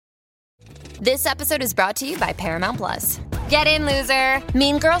This episode is brought to you by Paramount Plus. Get in, loser!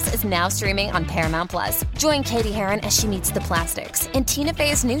 Mean Girls is now streaming on Paramount Plus. Join Katie Heron as she meets the plastics in Tina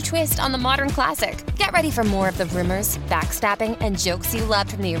Fey's new twist on the modern classic. Get ready for more of the rumors, backstabbing, and jokes you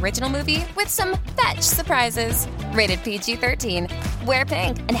loved from the original movie with some fetch surprises. Rated PG-13. Wear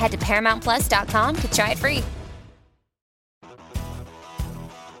pink and head to ParamountPlus.com to try it free.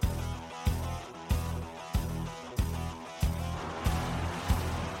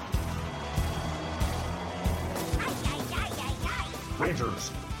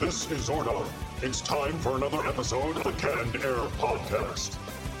 Rangers, this is Zorda. It's time for another episode of the Canned Air Podcast.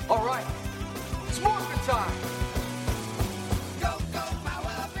 All right, it's morphin' time. Go, go, Power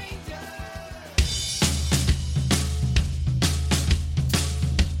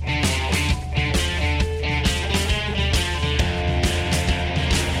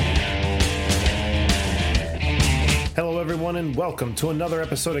Hello everyone and welcome to another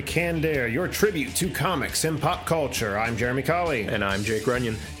episode of Canned Air, your tribute to comics and pop culture. I'm Jeremy Colley. And I'm Jake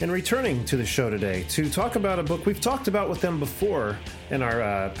Runyon. And returning to the show today to talk about a book we've talked about with them before in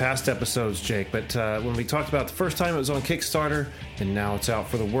our past episodes, Jake. But when we talked about the first time, it was on Kickstarter, and now it's out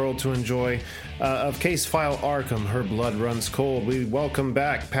for the world to enjoy. Of Casefile ARKHAM, Her Blood Runs Cold. We welcome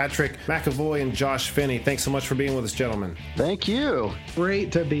back Patrick McAvoy and Josh Finney. Thanks so much for being with us, gentlemen. Thank you.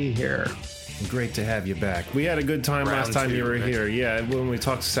 Great to be here. Great to have you back. We had a good time last time you were here. Yeah, when we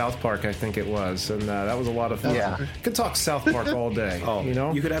talked South Park, I think it was, and that was a lot of fun. Yeah. Could talk South Park all day. Oh, you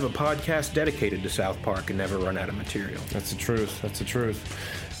know, you could have a podcast dedicated to South Park and never run out of material. That's the truth. That's the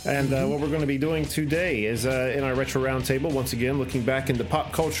truth. And what we're going to be doing today is in our Retro Roundtable, once again, looking back into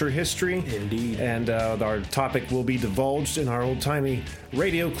pop culture history. Indeed. And our topic will be divulged in our old-timey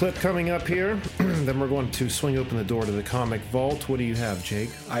radio clip coming up here. Then we're going to swing open the door to the comic vault. What do you have,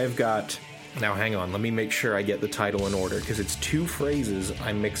 Jake? I have got... Now, hang on. Let me make sure I get the title in order, because it's two phrases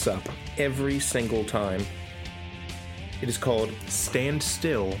I mix up every single time. It is called Stand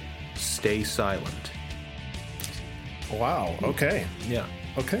Still, Stay Silent. Wow. Okay. Yeah.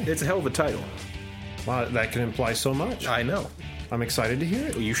 Okay. It's a hell of a title. Well, that can imply so much. I know. I'm excited to hear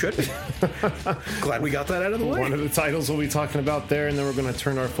it. You should be. Glad we got that out of the way. One of the titles we'll be talking about there, and then we're going to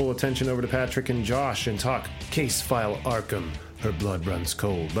turn our full attention over to Patrick and Josh and talk Casefile ARKHAM, Her Blood Runs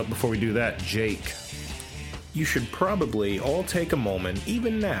Cold. But before we do that, Jake. You should probably all take a moment,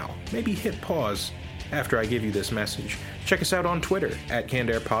 even now, maybe hit pause after I give you this message. Check us out on Twitter,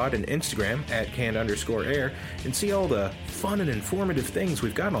 @CannedAirPod, and Instagram, @Canned_Air, and see all the fun and informative things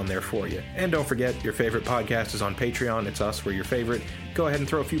we've got on there for you. And don't forget, your favorite podcast is on Patreon. It's us, we're your favorite. Go ahead and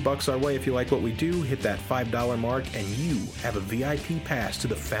throw a few bucks our way if you like what we do. Hit that $5 mark, and you have a VIP pass to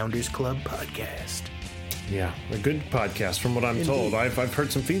the Founders Club podcast. Yeah, a good podcast from what I'm told. I've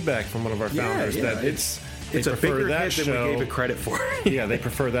heard some feedback from one of our founders that it's a bigger hit than we gave it credit for. Yeah, they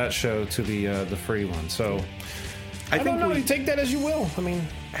prefer that show to the free one. So I think don't know. You take that as you will. I mean,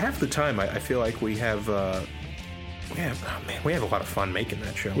 half the time I feel like we have a lot of fun making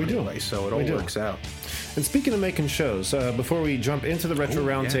that show. We anyway, do. So it all works out. And speaking of making shows, before we jump into the Retro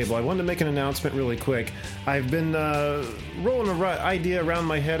Roundtable, I wanted to make an announcement really quick. I've been rolling an idea around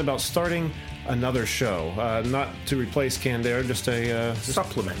my head about starting another show, not to replace Canned Air, just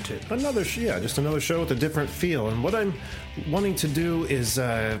supplement it. Just another show with a different feel. And what I'm wanting to do is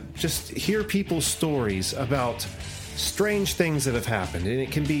just hear people's stories about strange things that have happened, and it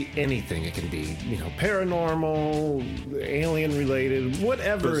can be anything. It can be, paranormal, alien related,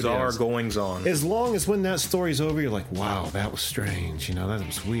 whatever bizarre it is. Goings on. As long as when that story's over, you're like, wow, that was strange. That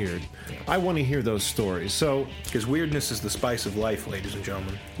was weird. I want to hear those stories. So, because weirdness is the spice of life, ladies and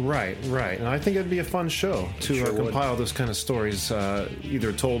gentlemen. Right. And I think it'd be a fun show to compile those kind of stories,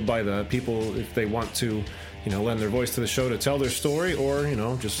 either told by the people if they want to, lend their voice to the show to tell their story, or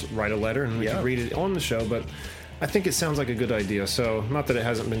just write a letter and we can read it on the show. But I think it sounds like a good idea. So, not that it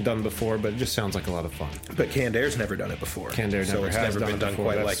hasn't been done before, but it just sounds like a lot of fun. But Canned Air's never done it before. Canned Air never has been done before.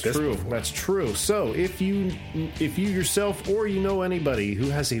 quite That's like this true. before. That's true. So, if you yourself or anybody who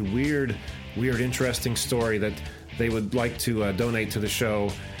has a weird, interesting story that they would like to donate to the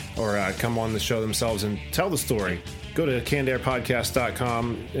show or come on the show themselves and tell the story, go to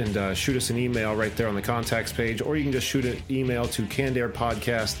cannedairpodcast.com and shoot us an email right there on the contacts page, or you can just shoot an email to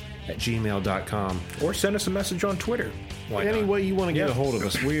cannedairpodcast@gmail.com. Or send us a message on Twitter. Any way you want to get a hold of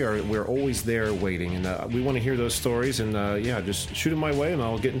us, we're always there waiting, and we want to hear those stories, and just shoot them my way and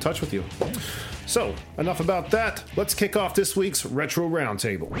I'll get in touch with you. So, enough about that. Let's kick off this week's Retro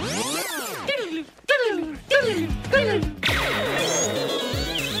Roundtable.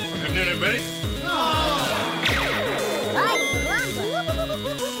 Anybody?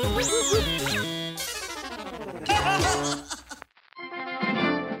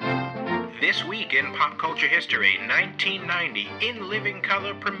 This week in pop culture history, 1990, In Living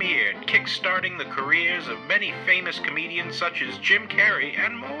Color premiered, kickstarting the careers of many famous comedians such as Jim Carrey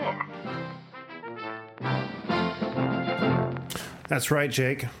and more. That's right,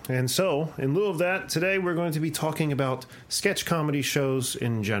 Jake. And so, in lieu of that, today we're going to be talking about sketch comedy shows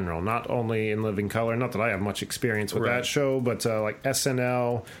in general. Not only In Living Color, not that I have much experience with that show, but like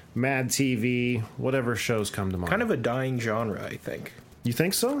SNL, Mad TV, whatever shows come to mind. Kind of a dying genre, I think. You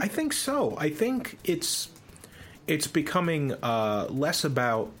think so? I think so. I think it's becoming less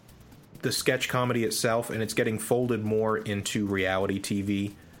about the sketch comedy itself, and it's getting folded more into reality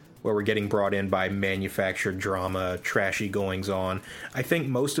TV, where we're getting brought in by manufactured drama, trashy goings-on. I think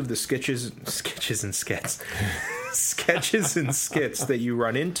most of the sketches and skits that you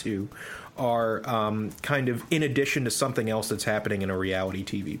run into are kind of in addition to something else that's happening in a reality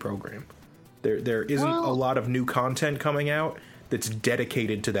TV program. There isn't a lot of new content coming out that's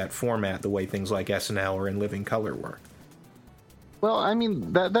dedicated to that format the way things like SNL or In Living Color were. Well, I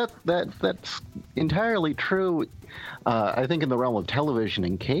mean, that's entirely true, I think, in the realm of television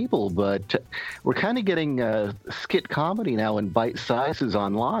and cable, but we're kind of getting skit comedy now in bite sizes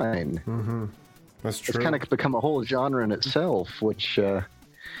online. Mm-hmm. That's true. It's kind of become a whole genre in itself, which that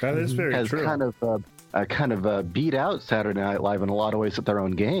is very has true. kind of beat out Saturday Night Live in a lot of ways at their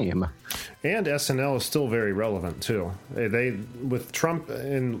own game. And SNL is still very relevant too. They with Trump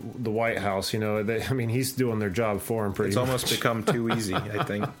in the White House, he's doing their job for him pretty much. It's almost become too easy, I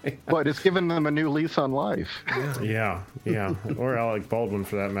think. But it's given them a new lease on life. Yeah. Or Alec Baldwin,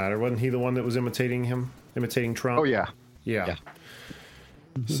 for that matter. Wasn't he the one that was imitating Trump? Oh yeah.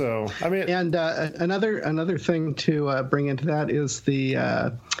 So I mean, and another thing to bring into that is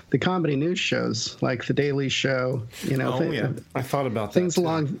the comedy news shows like The Daily Show. I thought about things that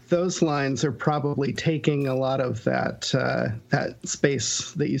along those lines are probably taking a lot of that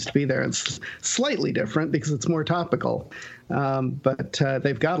space that used to be there. It's slightly different because it's more topical, but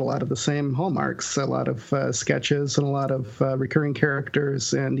they've got a lot of the same hallmarks, a lot of sketches and a lot of recurring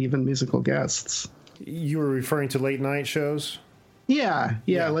characters and even musical guests. You were referring to late night shows? Yeah,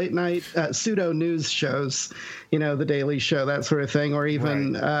 late night pseudo news shows, The Daily Show, that sort of thing, or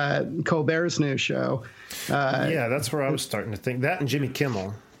even Colbert's new show. That's where I was starting to think. That and Jimmy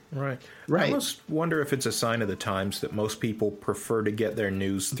Kimmel. Right. I almost wonder if it's a sign of the times that most people prefer to get their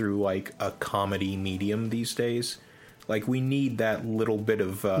news through like a comedy medium these days. Like we need that little bit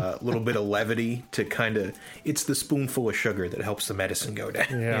of levity to kind of. It's the spoonful of sugar that helps the medicine go down.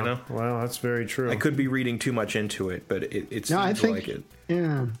 Yeah. Well, that's very true. I could be reading too much into it, but it seems like it.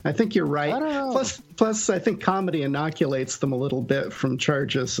 Yeah, I think you're right. I don't know. Plus, I think comedy inoculates them a little bit from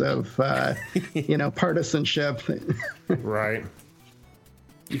charges of, partisanship. Right.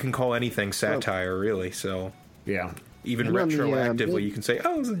 You can call anything satire, really. So yeah, even retroactively, you can say,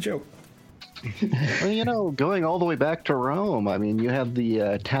 "Oh, it was a joke." Well, going all the way back to Rome, I mean, you had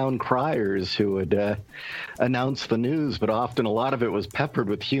the town criers who would announce the news, but often a lot of it was peppered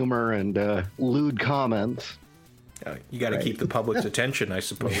with humor and lewd comments. You got to keep the public's attention, I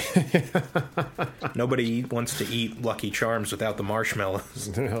suppose. Nobody wants to eat Lucky Charms without the marshmallows.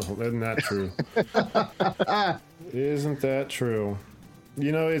 Isn't that true? Isn't that true?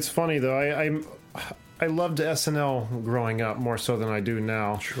 It's funny, though. I loved SNL growing up more so than I do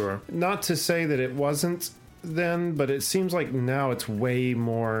now. Sure. Not to say that it wasn't then, but it seems like now it's way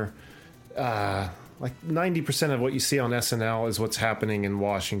more... like 90% of what you see on SNL is what's happening in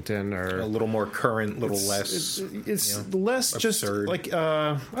Washington, or a little more current, less. It's less just like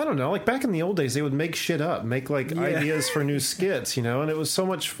I don't know. Like back in the old days, they would make shit up, make like ideas for new skits, and it was so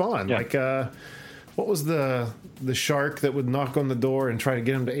much fun. Yeah. Like what was the shark that would knock on the door and try to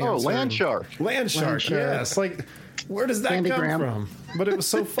get him to answer? Oh, land shark. Land shark. Yes. Like where does that come from? But it was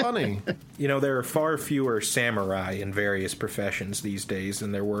so funny. There are far fewer samurai in various professions these days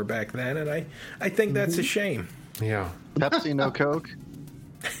than there were back then, and I think that's a shame. Yeah. Pepsi, no Coke?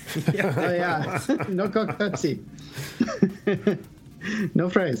 No Coke, Pepsi. No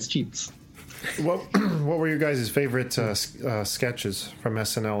fries, cheats. What were your guys' favorite sketches from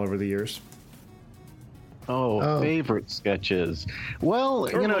SNL over the years? Favorite sketches. Well,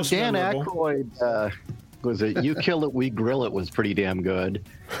 Dan Aykroyd... was it You Kill It, We Grill It was pretty damn good.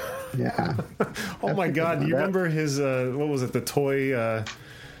 Yeah. Oh my God! Do you remember his what was it? The toy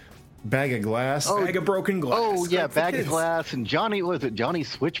bag of glass, bag of broken glass. Oh yeah, bag of glass. And Johnny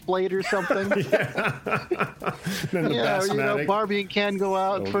Switchblade or something? Barbie and Ken go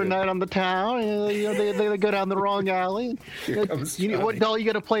out for a night on the town. They go down the wrong alley. What doll you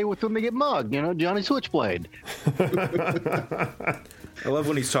got to play with when they get mugged? Johnny Switchblade. I love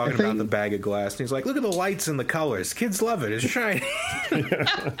when he's talking about the bag of glass, and he's like, "Look at the lights and the colors. Kids love it. It's shiny."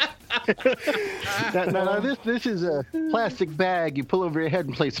 Now, this is a plastic bag you pull over your head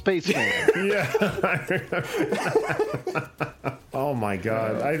and play spaceman. Yeah. Oh my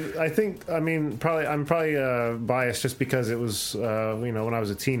God. I think, I mean, I'm probably biased just because it was, when I was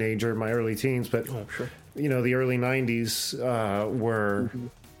a teenager, my early teens, but, sure. The early 90s were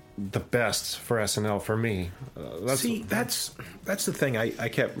the best for SNL for me. That's the thing I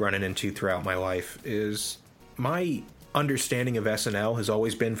kept running into throughout my life is my understanding of SNL has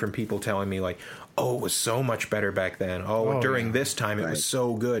always been from people telling me like, oh, it was so much better back then. During this time it was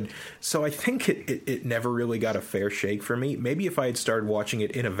so good. So I think it never really got a fair shake for me. Maybe if I had started watching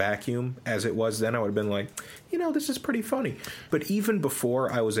it in a vacuum as it was then, I would have been like, this is pretty funny. But even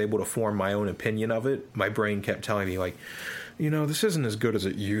before I was able to form my own opinion of it, my brain kept telling me like, this isn't as good as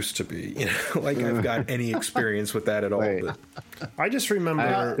it used to be. Like I've got any experience with that at all. Right. But I just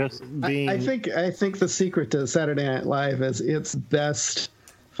remember being... I think the secret to Saturday Night Live is it's best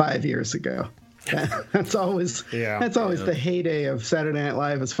 5 years ago. That's always the heyday of Saturday Night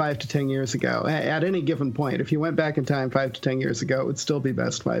Live is 5 to 10 years ago. At any given point, if you went back in time 5 to 10 years ago, it would still be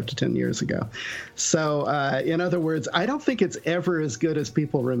best 5 to 10 years ago. So, in other words, I don't think it's ever as good as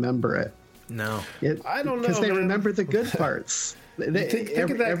people remember it. No, I don't know because they remember the good parts. Think of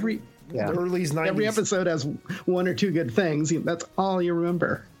that. Every the early 90s. Every episode has one or two good things. That's all you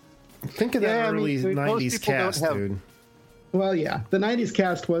remember. Think of that early 90s cast, dude. Well, yeah, the 90s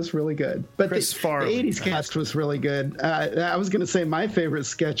cast was really good, but the 80s cast was really good. I was going to say my favorite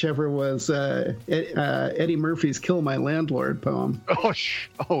sketch ever was Eddie Murphy's "Kill My Landlord" poem.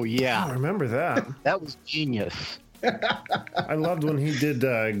 Oh yeah, I remember that. That was genius. I loved when he did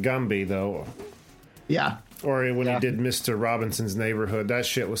Gumby, though. Yeah. Or when he did Mr. Robinson's Neighborhood. That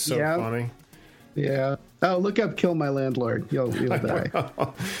shit was so funny. Yeah. Oh, look up "Kill My Landlord." You'll die.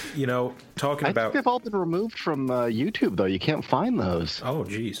 Talking about... I think they've all been removed from YouTube, though. You can't find those. Oh,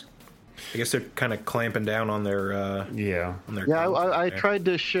 geez. I guess they're kind of clamping down on their... I tried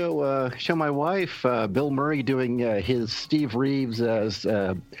to show my wife Bill Murray doing his Steve Reeves as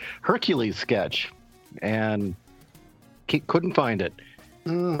Hercules sketch, and couldn't find it.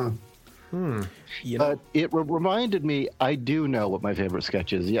 But it reminded me, I do know what my favorite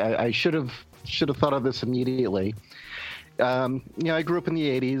sketch is. Yeah, I should have thought of this immediately. I grew up in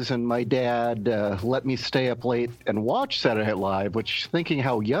the 80s, and my dad let me stay up late and watch Saturday Night Live, which, thinking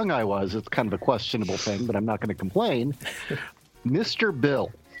how young I was, it's kind of a questionable thing, but I'm not going to complain. Mr.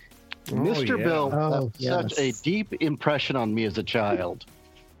 Bill. Mr. Bill left such a deep impression on me as a child.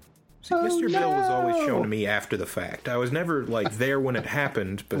 See, Mr. Bill was always shown to me after the fact. I was never there when it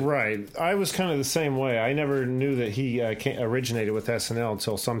happened. But right, I was kind of the same way. I never knew that he originated with SNL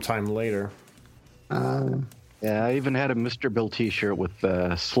until sometime later. Yeah, I even had a Mr. Bill T-shirt with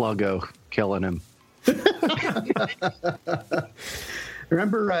Sluggo killing him.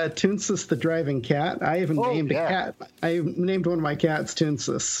 Remember Toonsis the driving cat? I even named a cat. I named one of my cats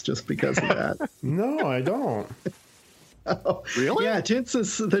Toonsis just because of that. No, I don't. Oh, really? Yeah,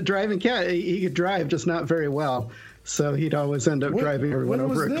 Toonsis the driving cat. He could drive, just not very well. So he'd always end up driving everyone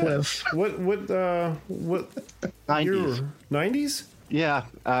over a cliff. What 90s. 90s? Yeah,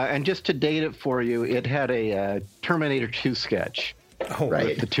 and just to date it for you, it had a Terminator 2 sketch. Oh,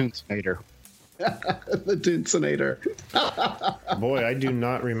 right. The Toonsinator. The Toonsinator. Boy, I do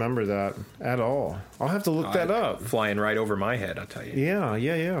not remember that at all. I'll have to look that up. Flying right over my head, I'll tell you.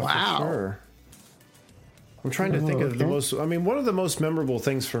 Yeah, wow. For sure. I'm trying to think of the most... I mean, one of the most memorable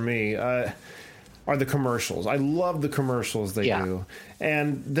things for me are the commercials. I love the commercials they do.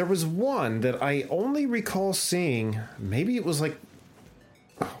 And there was one that I only recall seeing, maybe it was like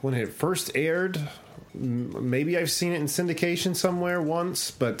when it first aired. Maybe I've seen it in syndication somewhere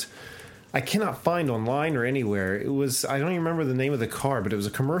once, but I cannot find online or anywhere. It was... I don't even remember the name of the car, but it was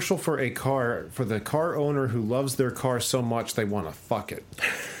a commercial for a car, for the car owner who loves their car so much they want to fuck it.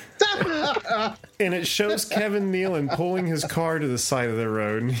 And it shows Kevin Nealon pulling his car to the side of the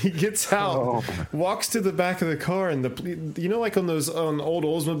road, and he gets out, walks to the back of the car, and like on those on old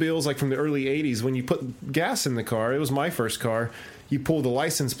Oldsmobiles, like from the early 80s, when you put gas in the car, it was my first car, you pull the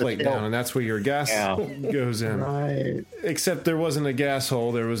license plate down, and that's where your gas goes in. Right. Except there wasn't a gas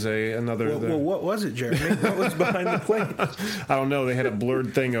hole, there was another... Well, what was it, Jeremy? What was behind the plate? I don't know, they had a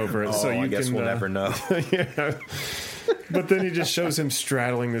blurred thing over it, so you I guess we'll never know. Yeah. But then he just shows him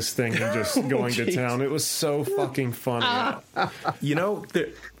straddling this thing and just going to town. It was so fucking funny. I'm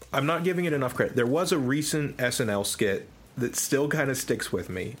not giving it enough credit. There was a recent SNL skit that still kind of sticks with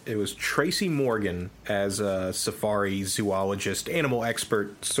me. It was Tracy Morgan as a safari zoologist, animal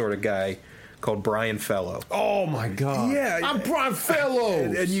expert sort of guy, called Brian Fellow. Oh my god! Yeah, I'm Brian Fellow,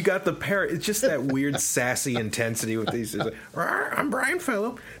 and you got the parrot. It's just that weird sassy intensity with these. It's like, I'm Brian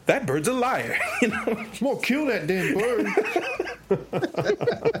Fellow. That bird's a liar. You know, I'm gonna kill that damn bird.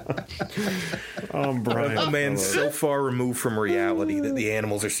 Brian. Oh man, so far removed from reality that the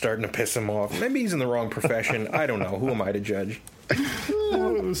animals are starting to piss him off. Maybe he's in the wrong profession. I don't know. Who am I to judge?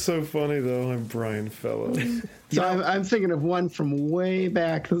 Oh, it was so funny though. I'm Brian Fellow. So I'm thinking of one from way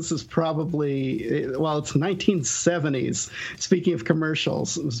back. This is probably, well, it's 1970s. Speaking of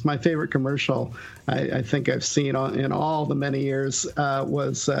commercials, it was my favorite commercial I think I've seen in all the many years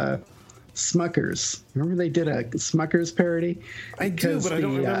was Smuckers. Remember they did a Smuckers parody? I do, but I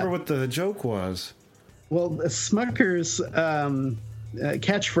don't remember what the joke was. Well, Smuckers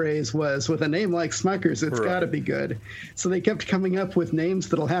catchphrase was, with a name like Smuckers, it's got to be good. So they kept coming up with names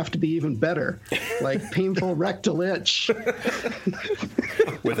that'll have to be even better, like Painful Rectal Itch.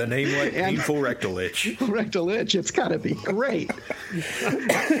 With a name like Painful Rectal Itch. Rectal Itch, it's got to be great.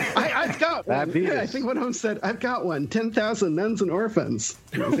 I've got one. Yeah, I think one of them said, I've got one. 10,000 nuns and orphans.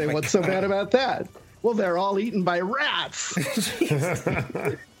 You say, what's so bad about that? Well, they're all eaten by rats.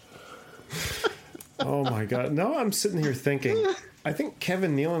 Oh my god! No, I'm sitting here thinking. I think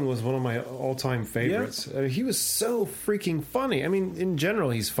Kevin Nealon was one of my all-time favorites. Yeah. He was so freaking funny. I mean, in general,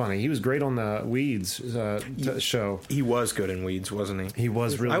 he's funny. He was great on the Weeds show. He was good in Weeds, wasn't he? He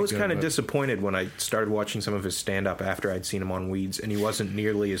was really good. I was kind of disappointed when I started watching some of his stand-up after I'd seen him on Weeds, and he wasn't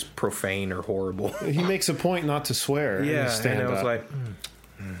nearly as profane or horrible. He makes a point not to swear. Yeah, in his stand-up. and I was like...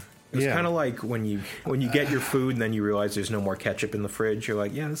 It's kind of like when you get your food and then you realize there's no more ketchup in the fridge. You're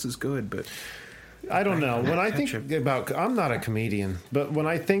like, yeah, this is good, but... I don't know. When I think about... I'm not a comedian, but when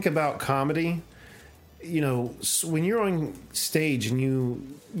I think about comedy, you know, when you're on stage and you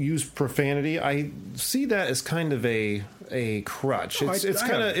use profanity, I see that as kind of a crutch.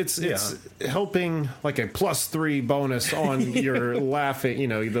 It's helping like a +3 bonus on your laughing, you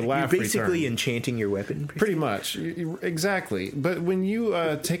know, the laugh You're basically return. enchanting your weapon. Pretty much. Exactly. But when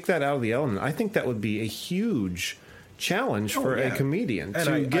you take that out of the element, I think that would be a huge challenge for a comedian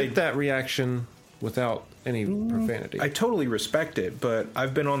to get that reaction without any profanity. I totally respect it, but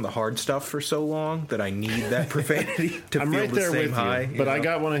I've been on the hard stuff for so long that I need that profanity to I'm feel right the there same with high. you, but I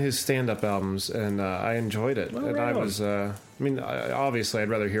got one of his stand-up albums, and I enjoyed it. Well, and right I was, obviously, I'd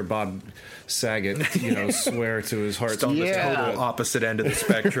rather hear Bob Saget, you know, swear to his heart's on the total opposite end of the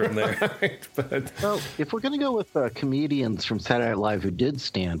spectrum there. Right, but well, if we're going to go with comedians from Saturday Night Live who did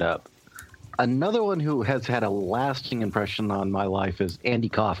stand up, another one who has had a lasting impression on my life is Andy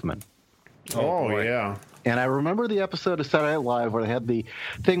Kaufman. Oh yeah. And I remember the episode of Saturday Night Live where they had the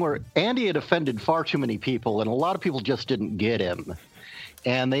thing where Andy had offended far too many people, and a lot of people just didn't get him.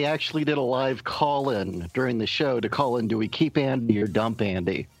 And they actually did a live call-in during the show to call in, do we keep Andy or dump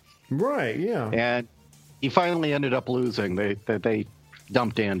Andy? Right, yeah. And he finally ended up losing. They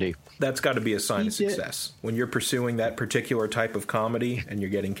dumped Andy. That's got to be a sign of success. When you're pursuing that particular type of comedy and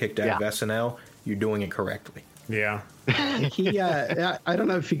you're getting kicked out of SNL, you're doing it correctly. Yeah. I don't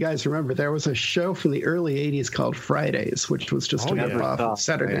know if you guys remember, there was a show from the early 80s called Fridays, which was just a ripoff of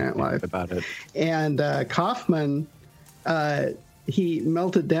Saturday Night Live. About it. And Kaufman, he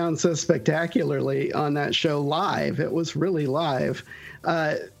melted down so spectacularly on that show live. It was really live.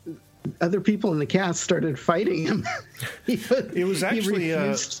 Other people in the cast started fighting him. It was actually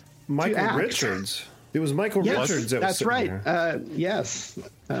Michael Richards. It was Michael Richards that was sitting there. Yes,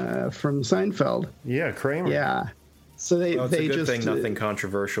 from Seinfeld. Yeah, Kramer. Yeah. So they it's they a good just thing nothing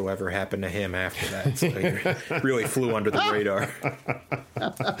controversial ever happened to him after that. So he really flew under the radar.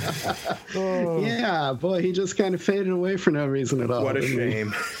 Yeah, boy, he just kind of faded away for no reason at all. What a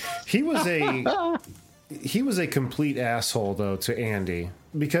shame. He was a complete asshole though to Andy,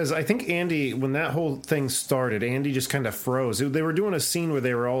 because I think Andy, when that whole thing started, Andy just kind of froze. They were doing a scene where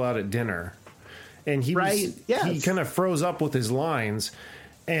they were all out at dinner, and he kind of froze up with his lines,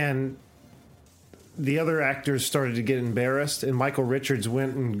 and the other actors started to get embarrassed, and Michael Richards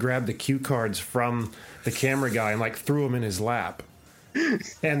went and grabbed the cue cards from the camera guy and like threw them in his lap.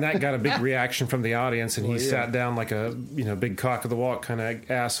 And that got a big reaction from the audience, and he sat down like a big cock of the walk kind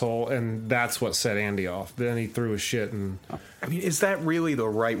of asshole, and that's what set Andy off. Then he threw his shit, and I mean, is that really the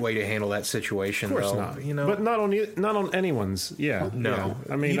right way to handle that situation? Of course though? not. You know, but not on anyone's. Yeah, no.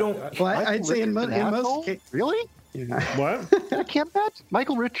 Yeah. I mean, you don't. Well, I'd say in most cases, really. Yeah. What? I can't imagine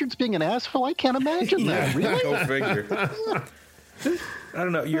Michael Richards being an asshole. I can't imagine that. Really? Go figure. I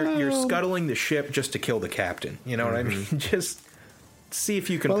don't know. You're scuttling the ship just to kill the captain. You know what I mean? Just see if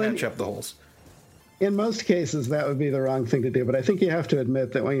you can patch up the holes. In most cases, that would be the wrong thing to do. But I think you have to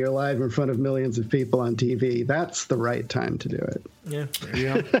admit that when you're live in front of millions of people on TV, that's the right time to do it.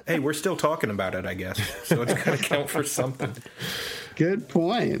 Yeah. Hey, we're still talking about it, I guess. So it's got to count for something. Good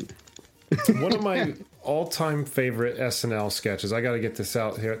point. One of my all-time favorite SNL sketches. I got to get this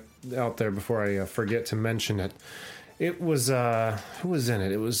out there before I forget to mention it. It was who was in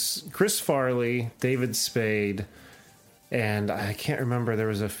it? It was Chris Farley, David Spade, and I can't remember. There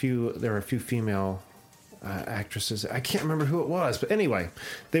were a few female actresses. I can't remember who it was, but anyway,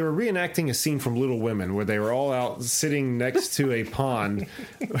 they were reenacting a scene from Little Women where they were all out sitting next to a pond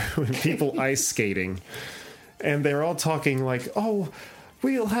with people ice skating, and they were all talking like, "Oh,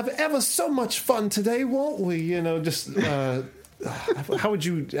 we'll have ever so much fun today, won't we?" You know, just how would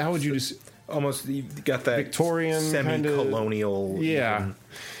you just almost you got that Victorian semi-colonial,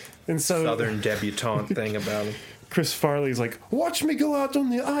 and so Southern debutante thing about him. Chris Farley's like, "Watch me go out on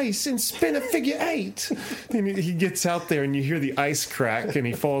the ice and spin a figure 8." And he gets out there and you hear the ice crack and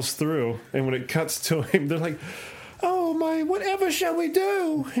he falls through. And when it cuts to him, they're like, "Oh my, whatever shall we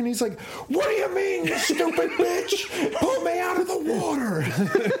do?" And he's like, "What do you mean, you stupid bitch? Pull me out of the water."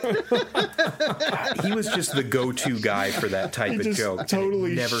 He was just the go-to guy for that type of joke.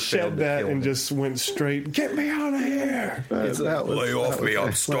 Totally never shed that and just went straight, "Get me out of here." It's like, lay off me,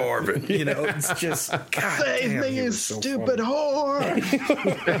 I'm starving. You know, it's just, God Save damn, me, you so stupid whore.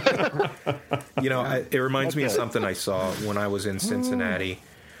 You know, it reminds me of something I saw when I was in Cincinnati.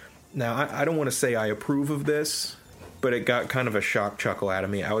 Now, I don't want to say I approve of this, but it got kind of a shock chuckle out of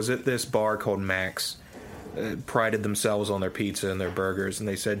me. I was at this bar called Mac's. Prided themselves on their pizza and their burgers, and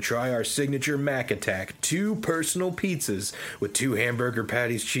they said, "Try our signature Mac Attack, 2 personal pizzas with 2 hamburger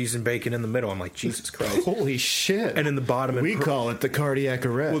patties, cheese, and bacon in the middle." I'm like, Jesus Christ. Holy shit. And in the bottom... we call it the cardiac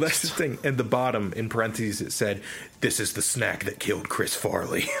arrest. Well, that's the thing. In the bottom, in parentheses, it said, "This is the snack that killed Chris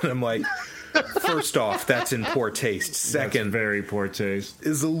Farley." And I'm like... First off, that's in poor taste. Second, that's very poor taste.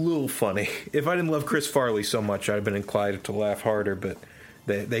 Is a little funny. If I didn't love Chris Farley so much, I'd have been inclined to laugh harder, but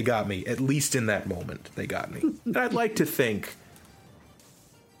they got me. At least in that moment, they got me. And I'd like to think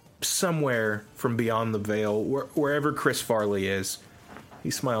somewhere from beyond the veil, wherever Chris Farley is,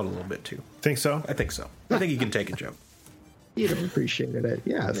 he smiled a little bit too. Think so? I think so. I think he can take a joke. He'd have appreciated it,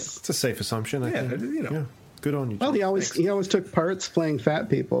 yes. It's a safe assumption, I think. You know. Yeah. Good on you. Well, he always took parts playing fat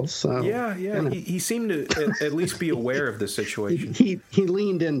people. So yeah. You know. He seemed to at least be aware of the situation. He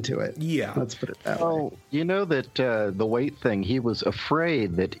leaned into it. Yeah, let's put it that way. Oh, you know that the weight thing. He was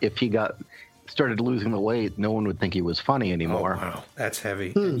afraid that if he started losing the weight, no one would think he was funny anymore. Oh, wow, that's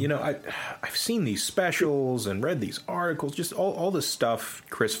heavy. You know, I've seen these specials and read these articles. Just all the stuff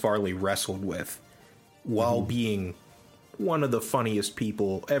Chris Farley wrestled with while being one of the funniest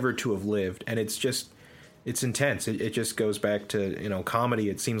people ever to have lived, and it's intense. It just goes back to, you know, comedy.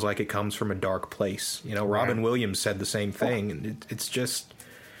 It seems like it comes from a dark place. You know, Robin Williams said the same thing. And it's just,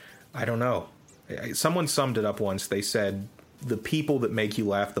 I don't know. Someone summed it up once. They said, the people that make you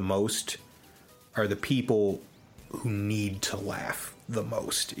laugh the most are the people who need to laugh the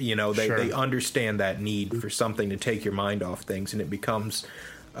most. You know, they understand that need for something to take your mind off things, and it becomes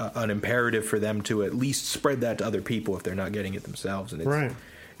an imperative for them to at least spread that to other people if they're not getting it themselves. And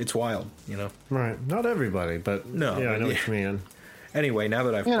it's wild, you know. Right. Not everybody, but no, yeah, I know what you mean. Anyway, now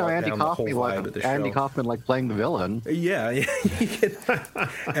that I've brought down the whole vibe of the show. Andy Kaufman like playing the villain. Yeah.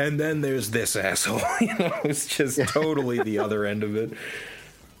 And then there's this asshole. You know, it's just totally the other end of it.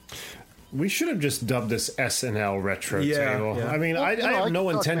 We should have just dubbed this SNL Retro Table. Yeah. I mean, I have no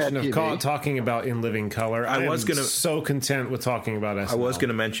intention of talking about In Living Color. I was so content with talking about SNL. I was going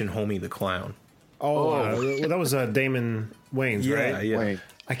to mention Homie the Clown. That was Damon Wayans, right? Yeah. Wayne.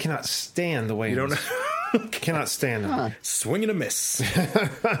 I cannot stand the Wayans. You don't know? Cannot stand them. Swing and a miss.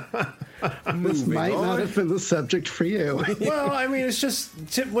 This might not have been the subject for you. Well, I mean, it's just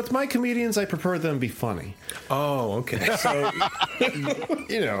with my comedians, I prefer them be funny. Oh, okay. So,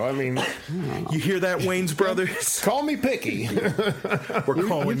 you know, I mean, you hear that, Wayans Brothers? Call me picky. We're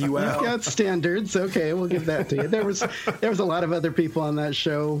calling you out. You've got standards. Okay, we'll give that to you. There was a lot of other people on that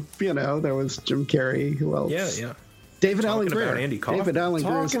show. You know, there was Jim Carrey. Who else? Yeah. David Allen Greer. David Allen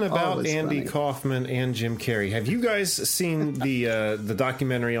Greer. Talking about Andy Kaufman and Jim Carrey. Have you guys seen the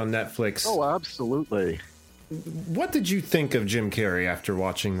documentary on Netflix? Oh, absolutely. What did you think of Jim Carrey after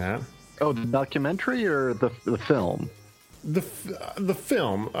watching that? Oh, the documentary or the film? The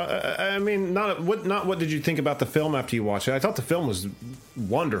film. I mean, not what did you think about the film after you watched it? I thought the film was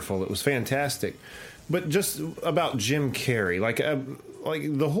wonderful. It was fantastic. But just about Jim Carrey, like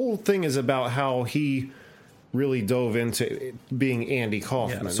the whole thing is about how he really dove into being Andy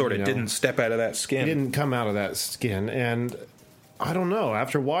Kaufman. Didn't step out of that skin. He didn't come out of that skin. And I don't know.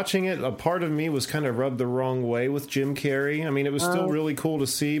 After watching it, a part of me was kind of rubbed the wrong way with Jim Carrey. I mean, it was still really cool to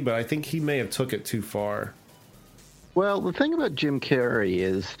see, but I think he may have took it too far. Well, the thing about Jim Carrey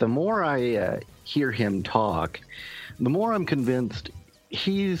is the more I hear him talk, the more I'm convinced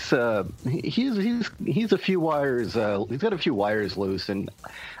he's a few wires. He's got a few wires loose, and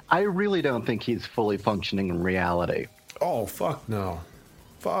I really don't think he's fully functioning in reality. Oh, fuck no.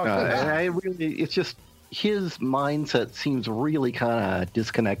 Fuck. I really, it's just his mindset seems really kind of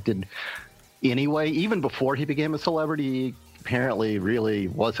disconnected anyway. Even before he became a celebrity, he apparently really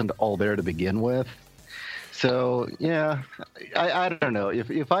wasn't all there to begin with. So, yeah, I don't know.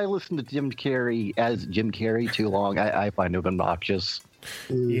 If I listen to Jim Carrey as Jim Carrey too long, I find him obnoxious.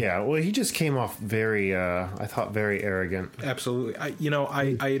 Yeah, well, he just came off very, I thought, very arrogant. Absolutely.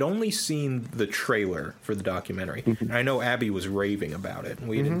 I had only seen the trailer for the documentary. And I know Abby was raving about it. And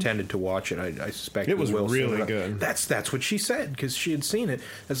we had intended to watch it. I suspect it was we will really soon. good. That's what she said, because she had seen it.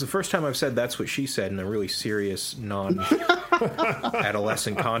 That's the first time I've said that's what she said in a really serious,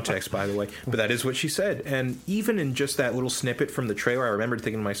 non-adolescent context, by the way. But that is what she said. And even in just that little snippet from the trailer, I remembered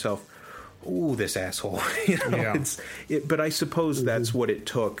thinking to myself, ooh, this asshole. But I suppose that's what it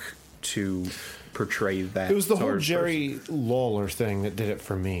took to portray that. It was the whole Jerry Lawler thing that did it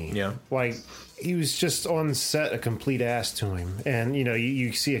for me. Yeah. Like, he was just on set a complete ass to him. And,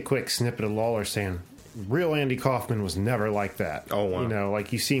 you see a quick snippet of Lawler saying, real Andy Kaufman was never like that. Oh, wow.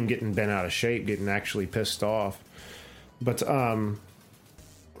 Like you see him getting bent out of shape, getting actually pissed off. But,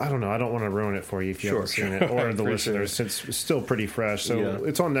 I don't know. I don't want to ruin it for you if you haven't seen it, or the listeners. It's still pretty fresh. So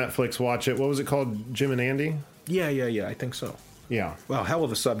it's on Netflix. Watch it. What was it called? Jim and Andy? Yeah. I think so. Yeah. Well, hell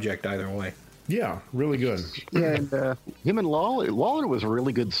of a subject either way. Yeah, really good. And him and Lawler was a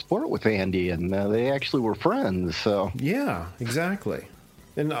really good sport with Andy, and they actually were friends. So yeah, exactly.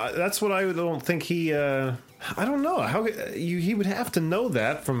 And that's what I don't think he. I don't know how he would have to know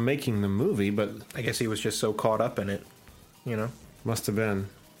that from making the movie, but I guess he was just so caught up in it. Must have been.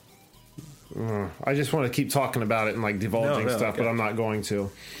 I just want to keep talking about it and like divulging stuff, but I'm not going to.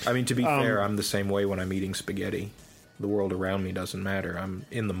 I mean, to be fair, I'm the same way when I'm eating spaghetti. The world around me doesn't matter. I'm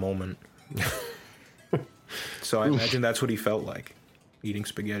in the moment. So I imagine that's what he felt like, eating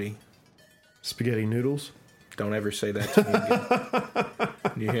spaghetti. Spaghetti noodles? Don't ever say that to me again.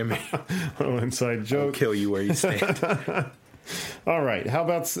 You hear me? Oh, inside joke. I'll kill you where you stand. All right. How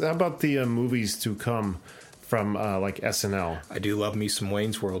about the movies to come from like SNL? I do love me some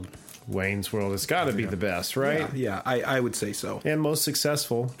Wayne's World. Wayne's World has got to be the best, right? Yeah, I would say so. And most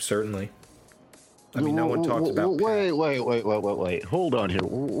successful. Certainly. I mean, no one talks about... Wait. Hold on here.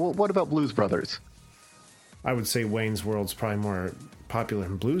 What about Blues Brothers? I would say Wayne's World's probably more popular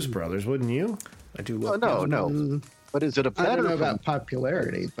than Blues Brothers, wouldn't you? I do love... No. But is it a better... I don't know about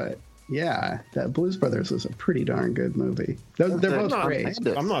popularity, but yeah, that Blues Brothers was a pretty darn good movie. They're both great.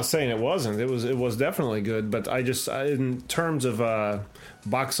 I'm not saying it wasn't. It was definitely good, but in terms of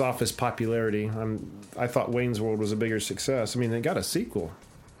box office popularity, I thought Wayne's World was a bigger success. I mean, they got a sequel.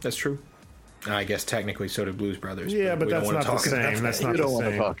 That's true. I guess technically so did Blues Brothers. Yeah, but that's not the same. That's not the same. You don't want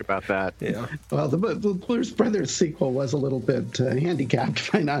to talk about that. Yeah. Well, the Blues Brothers sequel was a little bit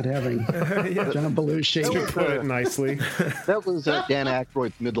handicapped by not having John Belushi. You put it nicely. That was Dan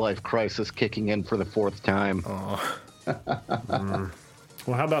Aykroyd's midlife crisis kicking in for the fourth time. Oh.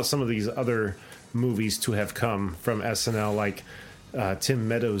 Well, how about some of these other movies to have come from SNL, like Tim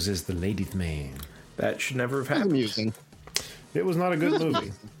Meadows is the Ladies' Man? That should never have happened. Amusing. It was not a good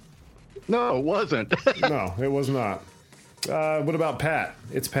movie. No, it wasn't. No, it was not. What about Pat?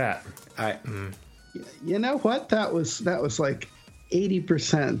 It's Pat. You know what? That was like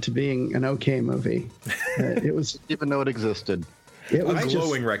 80% to being an okay movie. It was Even though it existed. It was a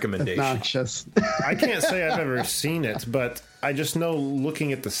glowing recommendation. Obnoxious. I can't say I've ever seen it, but I just know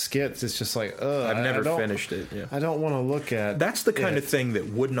looking at the skits, it's just like, ugh. I've never finished it. Yeah. I don't want to look at. That's the kind of thing that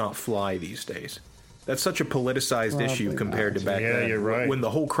would not fly these days. That's such a politicized issue compared to back then. Yeah, you're right. When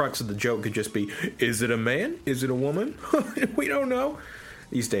the whole crux of the joke could just be, is it a man? Is it a woman? We don't know.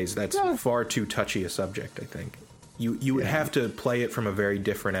 These days, that's far too touchy a subject, I think. You would have to play it from a very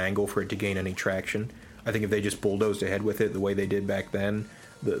different angle for it to gain any traction. I think if they just bulldozed ahead with it the way they did back then,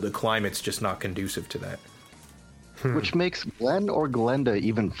 the climate's just not conducive to that. Which makes Glenn or Glenda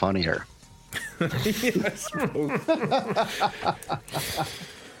even funnier. Yes.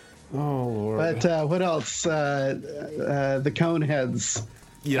 Oh, Lord. But what else? The Coneheads.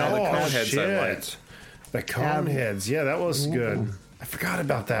 You know, the Coneheads shit. I liked. The Coneheads. Yeah, that was good. I forgot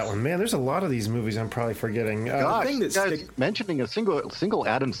about that one, man. There's a lot of these movies I'm probably forgetting. Gosh, thing that you guys mentioning a single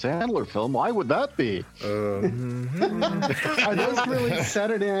Adam Sandler film. Why would that be? Are those really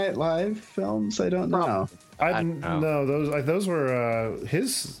Saturday Night Live films? I don't know. No, those were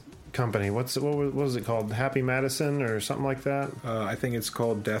his company. What was it called? Happy Madison or something like that? I think it's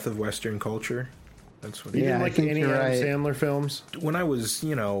called Death of Western Culture. That's what. You didn't I like think any you're Adam right. Sandler films? When I was,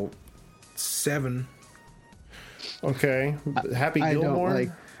 7. Okay, Happy I Gilmore. don't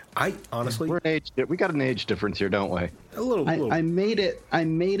like. I honestly We got an age difference here, don't we? a little. I made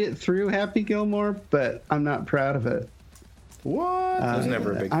it through Happy Gilmore, but I'm not proud of it. What? I was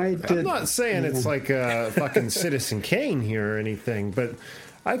never a big. I'm not saying it's like a fucking Citizen Kane here or anything, but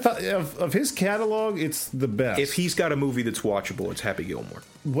I thought of his catalog, it's the best. If he's got a movie that's watchable, it's Happy Gilmore.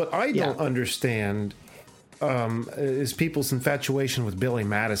 What I don't understand is people's infatuation with Billy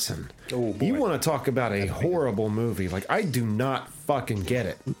Madison. Oh, boy. You want to talk about a horrible movie? Like, I do not fucking get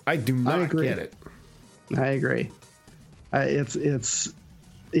it. I do not get it. I agree. It's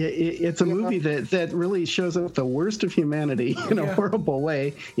a movie that really shows up the worst of humanity in a horrible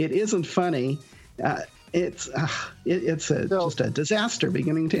way. It isn't funny. It's just a disaster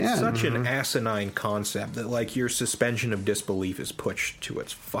beginning to end. Such an asinine concept that, like, your suspension of disbelief is pushed to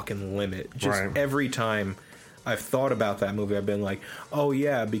its fucking limit. Just every time I've thought about that movie, I've been like, oh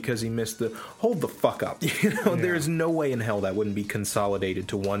yeah, because he missed the... Hold the fuck up. There's no way in hell that wouldn't be consolidated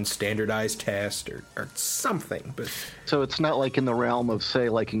to one standardized test or something. But So it's not like in the realm of, say,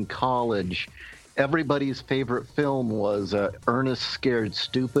 like in college, everybody's favorite film was Ernest Scared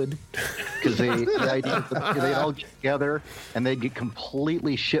Stupid, because the idea that they'd all get together and they'd get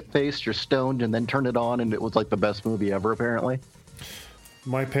completely shit-faced or stoned and then turn it on and it was like the best movie ever, apparently.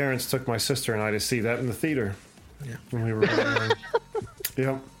 My parents took my sister and I to see that in the theater. Yeah. When we were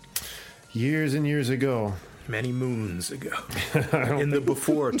yep. Years and years ago. Many moons ago. In the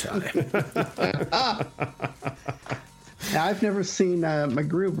before time. I've never seen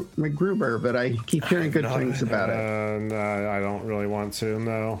MacGruber, but I keep hearing good things about it. No, I don't really want to,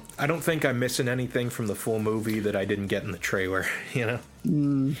 no. I don't think I'm missing anything from the full movie that I didn't get in the trailer,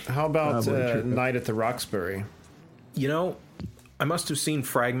 How about Night at the Roxbury? I must have seen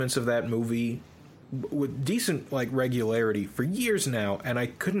fragments of that movie with decent regularity for years now, and I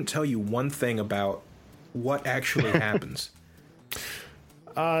couldn't tell you one thing about what actually happens.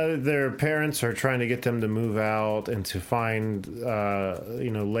 Their parents are trying to get them to move out and to find,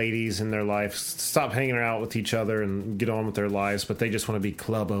 ladies in their life, stop hanging out with each other and get on with their lives, but they just want to be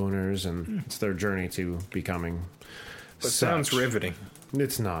club owners, and it's their journey to becoming. But sounds riveting.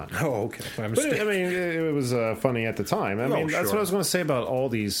 It's not. Oh, okay. But it was funny at the time. That's what I was going to say about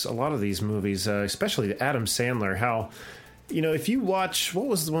a lot of these movies, especially Adam Sandler. How, if you watch, what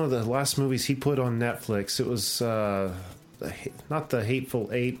was one of the last movies he put on Netflix? It was not the Hateful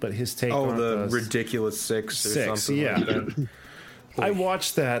Eight, but his take on the Ridiculous Six or something. Yeah. Like that. I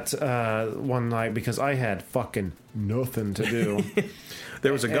watched that one night because I had fucking nothing to do.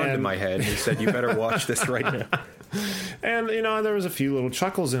 There was a gun to my head, and he said, "You better watch this right now." And, there was a few little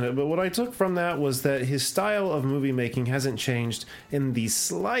chuckles in it, but what I took from that was that his style of movie making hasn't changed in the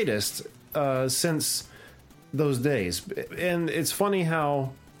slightest since those days. And it's funny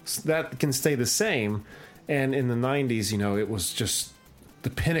how that can stay the same. And in the 90s, it was just the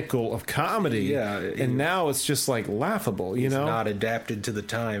pinnacle of comedy. Yeah. And now it's just laughable, It's not adapted to the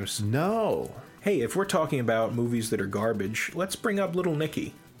times. No. Hey, if we're talking about movies that are garbage, let's bring up Little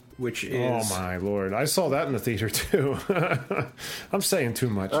Nicky. Which is... Oh, my Lord. I saw that in the theater, too. I'm saying too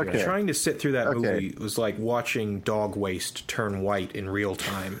much. Okay. Trying to sit through that movie was like watching dog waste turn white in real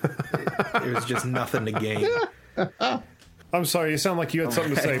time. There was just nothing to gain. I'm sorry. You sound like you had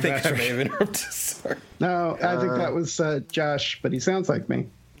something to say, I think Patrick. I may have interrupted. Sorry. No, I think that was Josh, but he sounds like me.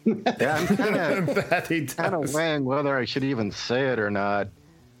 Yeah, I'm That he does. kind of weighing whether I should even say it or not.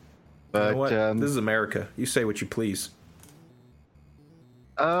 But You know what? This is America. You say what you please.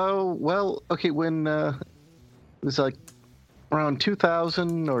 Oh, well, okay, when it was around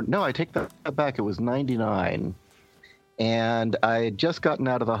 2000, or no, I take that back, it was 99. And I had just gotten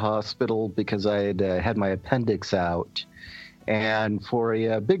out of the hospital because I had had my appendix out. And for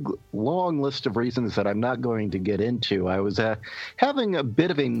a big, long list of reasons that I'm not going to get into, I was having a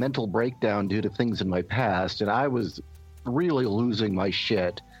bit of a mental breakdown due to things in my past, and I was really losing my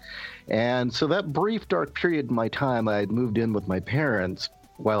shit. And so that brief, dark period in my time, I had moved in with my parents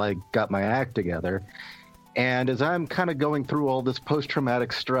while I got my act together. And as I'm kind of going through all this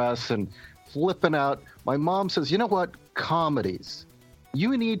post-traumatic stress and flipping out, my mom says, you know what? Comedies.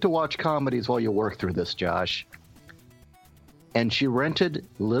 You need to watch comedies while you work through this, Josh. And she rented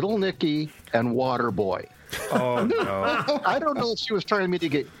Little Nicky and Waterboy. Oh no! I don't know if she was trying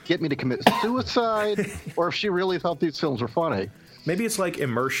to get me to commit suicide, or if she really thought these films were funny. Maybe it's like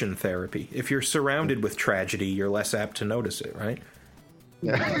immersion therapy. If you're surrounded with tragedy, you're less apt to notice it, right?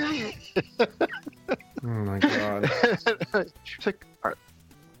 Oh my god! She's like,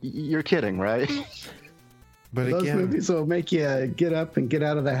 you're kidding, right? But Those again, movies will make you get up and get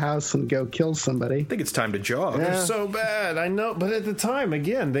out of the house and go kill somebody. I think it's time to jog. they're so bad. I know, but at the time,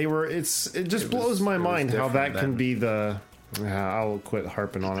 again, they were. It just blows my mind how that can be the. I'll quit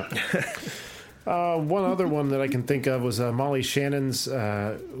harping on it. One other one that I can think of was Molly Shannon's. It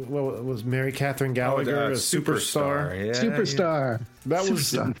was Mary Catherine Gallagher, a superstar. Yeah, Superstar. That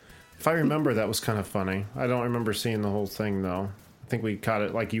was, Superstar. if I remember, that was kind of funny. I don't remember seeing the whole thing though. I think we caught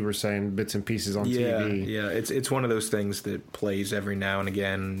it, like you were saying, bits and pieces on TV. Yeah, it's one of those things that plays every now and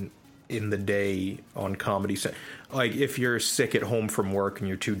again in the day on comedy. Like if you're sick at home from work and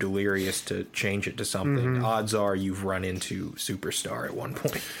you're too delirious to change it to something, odds are you've run into Superstar at one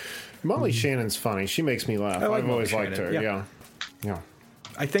point. Molly Shannon's funny. She makes me laugh. like I've always Molly liked her. Shannon, Yeah.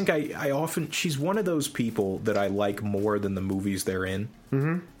 I think I often, she's one of those people that I like more than the movies they're in.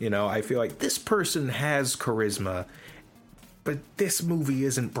 Mm-hmm. You know, I feel like this person has charisma, but this movie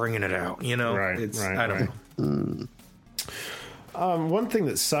isn't bringing it out, you know? Right, I don't know. One thing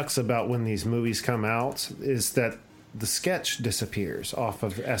that sucks about when these movies come out is that the sketch disappears off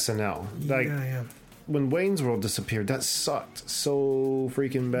of SNL. Like, when Wayne's World disappeared, that sucked so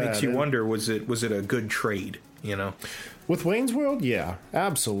freaking bad. Makes you wonder, was it a good trade, you know? With Wayne's World, yeah,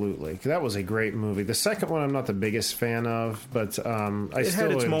 absolutely. That was a great movie. The second one, I'm not the biggest fan of, but I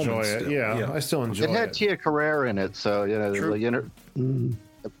still enjoy it. Yeah, I still enjoy it. It had Tia Carrere in it, so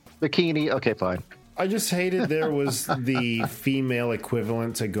bikini. Okay, fine. I just hated there was the female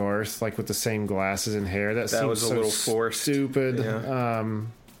equivalent to Garth, like with the same glasses and hair. That seemed was a so little forced. stupid. Yeah.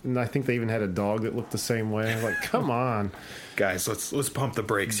 And I think they even had a dog that looked the same way. Like, come on, Guys, let's pump the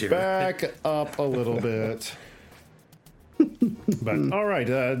brakes here. back up a little bit. But all right,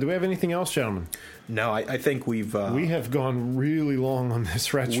 do we have anything else, gentlemen? No, I think we have gone really long on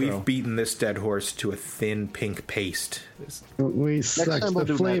this retro. we've beaten this dead horse to a thin pink paste. We sucked time we'll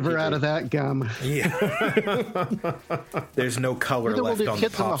the do flavor Mad out of that gum. Yeah. There's no color Either we'll left do on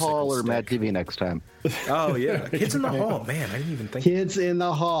Kids the in the Hall popsicle or Mad stick. TV next time. Oh yeah, Kids in the Hall. Man, I didn't even think. Kids in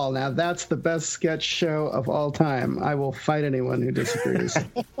the Hall. Now that's the best sketch show of all time. I will fight anyone who disagrees.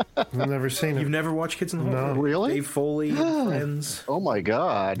 I've never seen You've it. never watched Kids in the Hall? No. Really? Dave Foley, and Friends. Oh my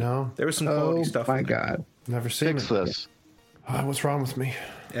God! No, There was some quality Oh stuff. my in there. God. never seen Fix it. this. What's wrong with me?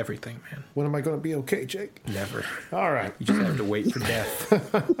 Everything, man. When am I going to be okay, Jake? Never. All right. You just have to wait for death.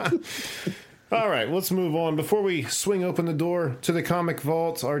 All right, let's move on. Before we swing open the door to the comic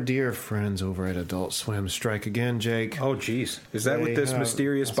vault, our dear friends over at Adult Swim strike again, Jake. Oh, jeez. Is that what this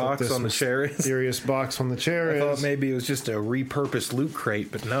mysterious That's what box this on the chair is? Mysterious box on the chair I is. thought maybe it was just a repurposed loot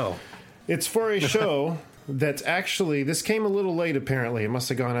crate, but no. It's for a show that's actually, this came a little late apparently. It must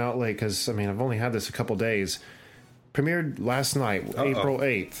have gone out late because, I mean, I've only had this a couple days. Premiered last night, April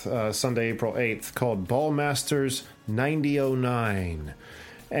 8th, Sunday, April 8th, called Ballmasters 9009.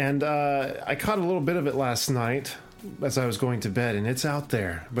 And I caught a little bit of it last night as I was going to bed, and it's out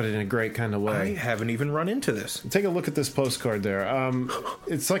there, but in a great kind of I way. haven't even run into this. Take a look at this postcard there.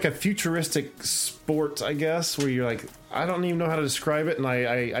 It's like a futuristic sport, I guess, where you're like, I don't even know how to describe it, and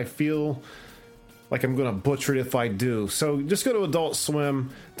I feel like I'm going to butcher it if I do. So just go to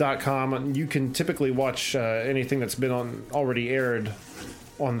adultswim.com, and you can typically watch anything that's been already aired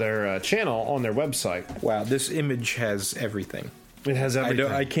on their channel on their website. Wow, this image has everything. It has everything.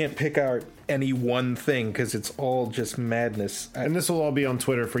 I can't pick out any one thing because it's all just madness. And this will all be on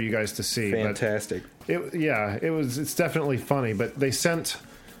Twitter for you guys to see. Fantastic. It's definitely funny, but they sent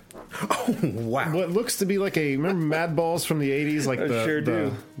Oh, wow. what looks to be like remember Mad Balls from the 80s? Like I sure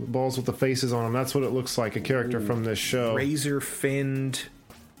do. the balls with the faces on them. That's what it looks like, a character from this show. Razor-finned,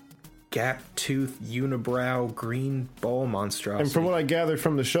 gap-toothed, unibrow, green ball monstrosity. And from what I gathered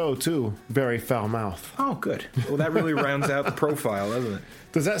from the show, too, very foul mouth. Oh, good. Well, that really rounds out the profile, doesn't it?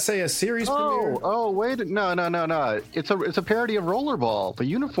 Does that say a series premiere? Wait, no. It's a parody of Rollerball, the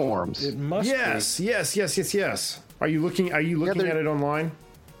uniforms. It must Yes. Are you looking at it online?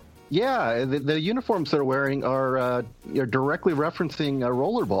 Yeah, the uniforms they're wearing are directly referencing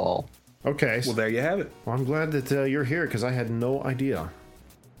Rollerball. Okay. be. Well, there you have it. Well, I'm glad that you're here because I had no idea.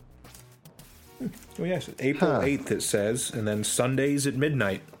 Oh, yes. April 8th, it says, and then Sundays at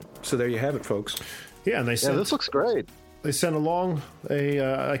midnight. So there you have it, folks. Yeah, and they Yeah, sent this looks great. they sent along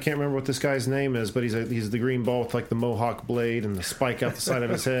I can't remember what this guy's name is, but he's the green ball with like the mohawk blade and the spike out the side of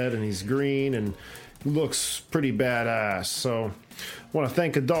his head, and he's green and looks pretty badass. So I want to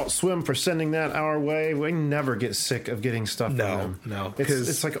thank Adult Swim for sending that our way. We never get sick of getting stuff from them. No,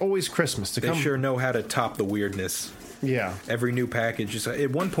 it's like always Christmas to they come. Sure know how to top the weirdness. Yeah, every new package is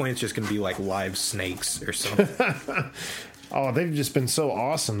at one point it's just going to be like live snakes or something. Oh, they've just been so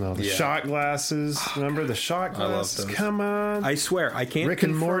awesome, though. The shot glasses. Remember the shot glasses? I love those. Come on. I swear, I can't Rick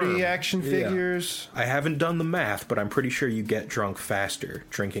and confirm. Morty action figures. I haven't done the math, but I'm pretty sure you get drunk faster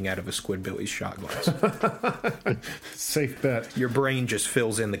drinking out of a Squidbillies shot glass. Safe bet. Your brain just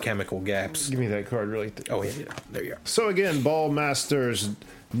fills in the chemical gaps. Give me that card really. Oh, yeah. There you go. So again, Ball Masters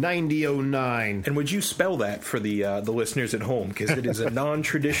 9009. And would you spell that for the listeners at home? Because it is a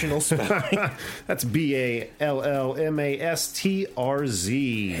non-traditional spelling. That's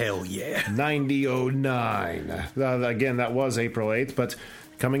BALLMASTRZ. Hell yeah. 9009. Again, that was April 8th, but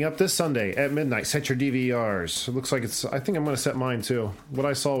coming up this Sunday at midnight, set your DVRs. It looks like I think I'm going to set mine too. What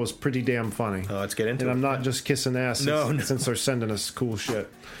I saw was pretty damn funny. Let's get into it. And I'm not just kissing ass No. since they're sending us cool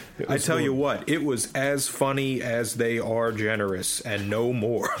shit. I tell you what, it was as funny as they are generous, and no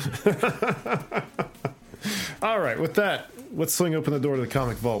more. All right, with that, let's swing open the door to the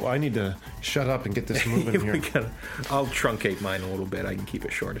comic vault. I need to shut up and get this moving here. I'll truncate mine a little bit. I can keep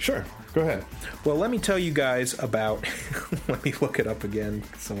it short. Sure, go ahead. Well, let me tell you guys about... let me look it up again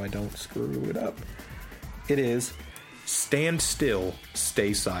so I don't screw it up. It is Stand Still,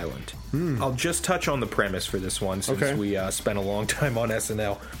 Stay Silent. I'll just touch on the premise for this one since we spent a long time on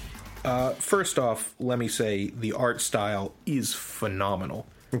SNL. First off, let me say the art style is phenomenal.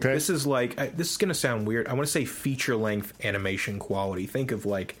 Okay. This is like, this is going to sound weird. I want to say feature-length animation quality. Think of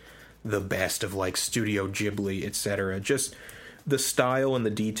like the best of like Studio Ghibli, etc. Just the style and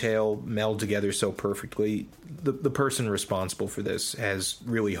the detail meld together so perfectly. The person responsible for this has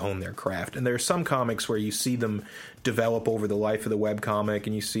really honed their craft. And there are some comics where you see them develop over the life of the webcomic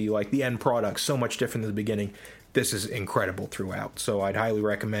and you see like the end product so much different than the beginning. This is incredible throughout. So I'd highly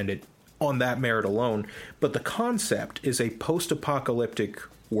recommend it on that merit alone. But the concept is a post-apocalyptic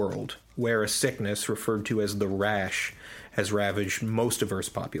world where a sickness referred to as the rash has ravaged most of Earth's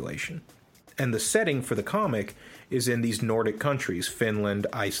population. And the setting for the comic is in these Nordic countries, Finland,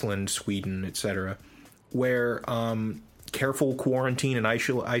 Iceland, Sweden, etc., where careful quarantine and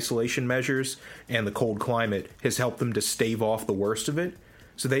isolation measures and the cold climate has helped them to stave off the worst of it.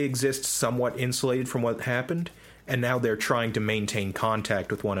 So they exist somewhat insulated from what happened, and now they're trying to maintain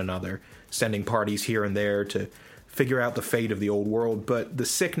contact with one another, sending parties here and there to figure out the fate of the old world. But the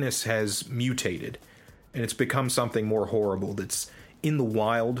sickness has mutated, and it's become something more horrible that's in the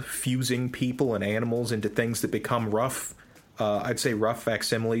wild, fusing people and animals into things that become rough, I'd say rough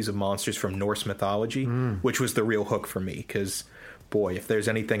facsimiles of monsters from Norse mythology, which was the real hook for me, because, boy, if there's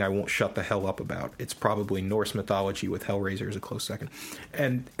anything I won't shut the hell up about, it's probably Norse mythology with Hellraiser as a close second.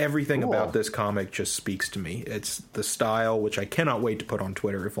 And everything about this comic just speaks to me. It's the style, which I cannot wait to put on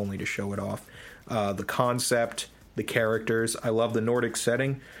Twitter, if only to show it off. The concept, the characters. I love the Nordic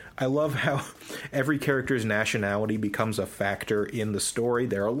setting. I love how every character's nationality becomes a factor in the story.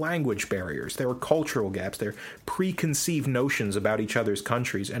 There are language barriers. There are cultural gaps. There are preconceived notions about each other's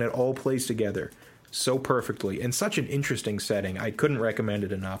countries, and it all plays together so perfectly. In such an interesting setting, I couldn't recommend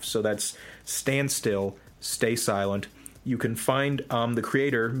it enough. So that's Stand Still, Stay Silent. You can find the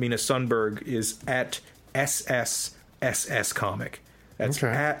creator, Mina Sundberg, is at SSSS Comic. That's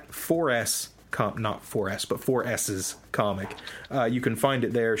at 4S not 4S, but 4S's comic. You can find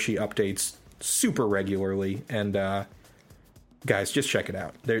it there. She updates super regularly, and guys, just check it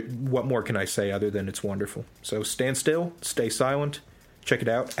out. What more can I say other than it's wonderful? So Stand Still, Stay Silent. Check it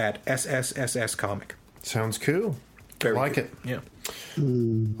out at SSSS Comic. Sounds cool. Very like good. it. Yeah.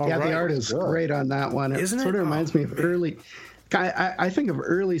 The art is great on that one. It sort of reminds me of early... I think of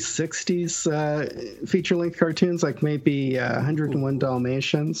early 60s feature-length cartoons, like maybe 101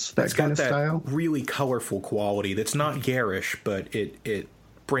 Dalmatians, that kind of style. Really colorful quality that's not garish, but it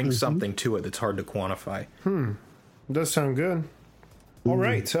brings something to it that's hard to quantify. It does sound good. All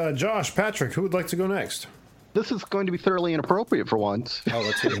right, Josh, Patrick, who would like to go next? This is going to be thoroughly inappropriate for once. Oh,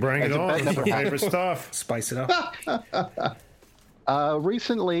 let's hear it. Bring it on. Favorite stuff. Spice it up.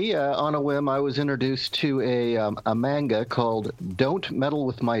 Recently, on a whim, I was introduced to a manga called Don't Meddle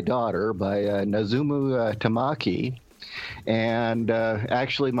with My Daughter by Nozomu Tamaki. And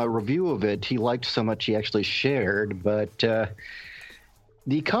actually, my review of it, he liked so much he actually shared. But the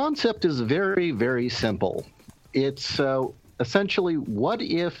concept is very, very simple. It's essentially, what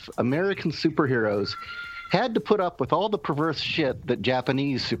if American superheroes had to put up with all the perverse shit that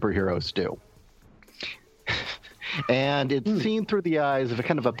Japanese superheroes do? And it's seen through the eyes of a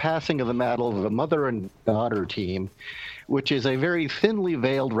kind of a passing of the mantle of a mother and daughter team, which is a very thinly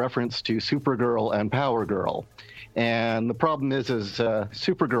veiled reference to Supergirl and Power Girl. And the problem is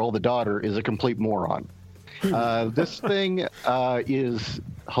Supergirl, the daughter, is a complete moron. This thing is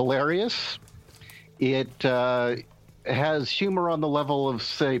hilarious. It has humor on the level of,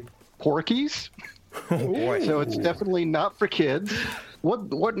 say, Porky's. Oh, boy. So it's definitely not for kids.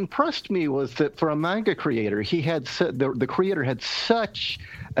 What impressed me was that for a manga creator, the creator had such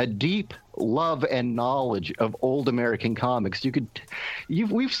a deep love and knowledge of old American comics.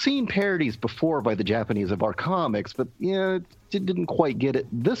 We've seen parodies before by the Japanese of our comics, but didn't quite get it.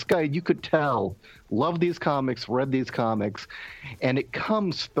 This guy, you could tell, loved these comics, read these comics, and it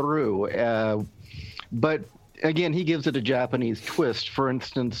comes through. But again, he gives it a Japanese twist. For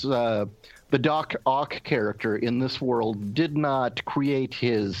instance, the Doc Ock character in this world did not create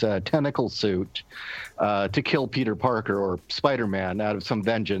his tentacle suit to kill Peter Parker or Spider-Man out of some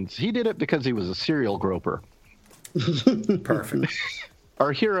vengeance. He did it because he was a serial groper. Perfect.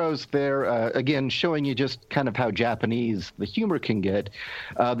 Our heroes there, again, showing you just kind of how Japanese the humor can get.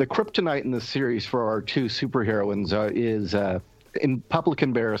 The kryptonite in this series for our two superheroines is in public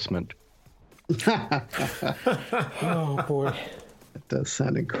embarrassment. Oh, boy. It does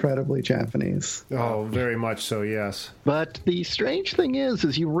sound incredibly Japanese. Oh, very much so, yes. But the strange thing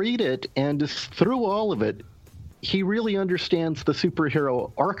is you read it, and just through all of it, he really understands the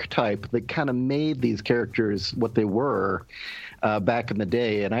superhero archetype that kind of made these characters what they were back in the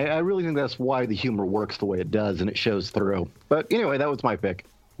day. And I really think that's why the humor works the way it does, and it shows through. But anyway, that was my pick.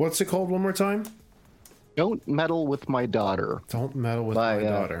 What's it called one more time? Don't Meddle with My Daughter. Don't Meddle with My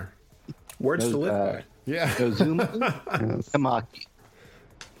Daughter. Words to live by. Yeah. Nozumi Tamaki.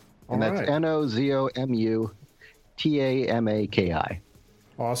 And that's Nozomutamaki.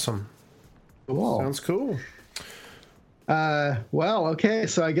 Awesome. Cool. Sounds cool. Well, okay.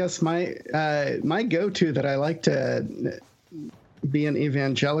 So I guess my go-to that I like to be an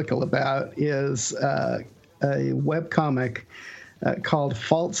evangelical about is a webcomic called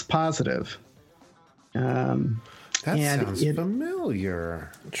False Positive. That sounds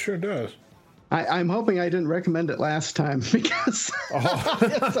familiar. It sure does. I'm hoping I didn't recommend it last time because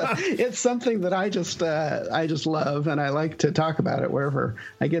it's something that I just love, and I like to talk about it wherever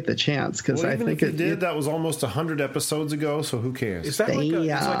I get the chance. Because I think if you did, that was almost 100 episodes ago. So who cares? Is that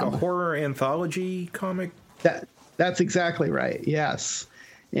like a horror anthology comic? That's exactly right. Yes,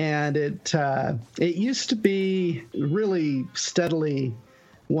 and it used to be really steadily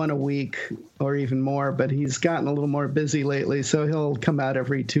one a week or even more, but he's gotten a little more busy lately, so he'll come out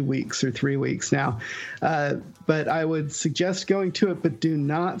every 2 weeks or 3 weeks now. But I would suggest going to it, but do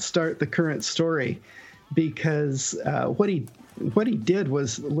not start the current story, because what he did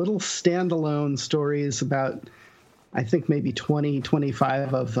was little standalone stories, about I think maybe 20,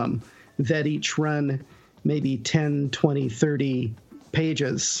 25 of them, that each run maybe 10, 20, 30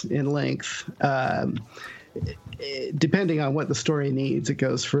 pages in length. Depending on what the story needs, it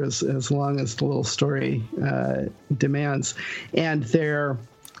goes for as long as the little story demands. And they're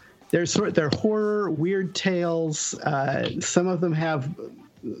horror, weird tales. Some of them have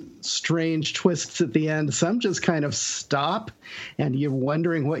strange twists at the end. Some just kind of stop, and you're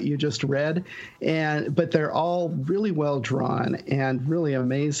wondering what you just read. But they're all really well drawn and really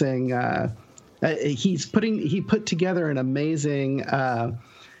amazing. He put together an amazing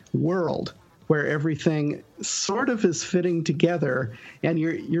world where everything sort of is fitting together, and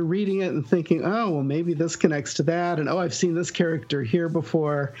you're reading it and thinking, oh, well, maybe this connects to that, and oh, I've seen this character here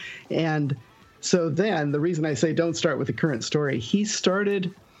before. And so then the reason I say don't start with the current story, he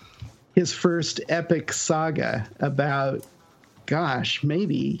started his first epic saga about,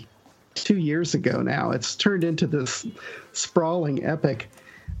 maybe 2 years ago now. It's turned into this sprawling epic,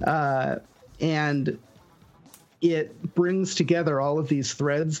 and it brings together all of these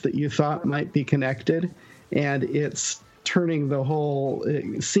threads that you thought might be connected, and it's turning the whole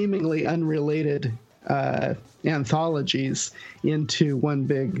seemingly unrelated anthologies into one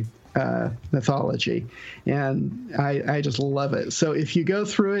big mythology. And I just love it. So if you go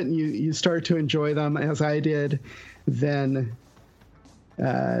through it and you start to enjoy them, as I did, then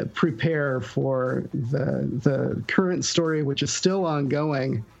prepare for the current story, which is still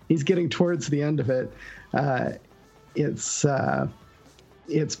ongoing. He's getting towards the end of it. It's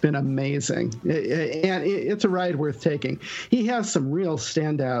been amazing, and it's a ride worth taking. He has some real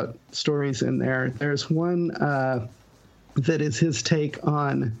standout stories in there. There's one that is his take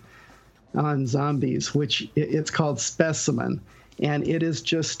on zombies, which it's called Specimen, and it is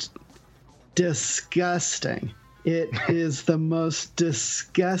just disgusting. It is the most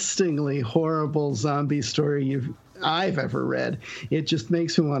disgustingly horrible zombie story you've I've ever read. It just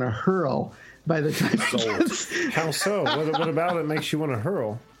makes me want to hurl by the time it gets... How so? What about it makes you want to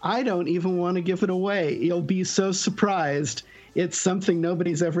hurl? I don't even want to give it away. You'll be so surprised. It's something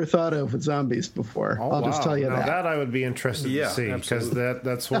nobody's ever thought of with zombies before. I'll just tell you now that I would be interested to see, because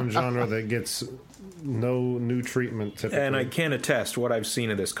that's one genre that gets no new treatment typically. And I can attest, what I've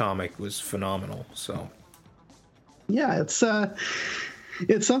seen of this comic was phenomenal. So, yeah, it's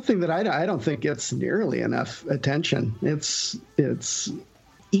something that I don't think gets nearly enough attention. It's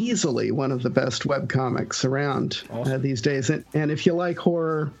easily one of the best web comics around these days. And if you like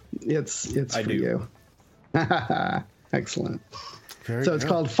horror, it's for you. Excellent. Very so it's good.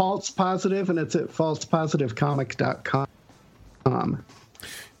 called False Positive, and it's at falsepositivecomic.com.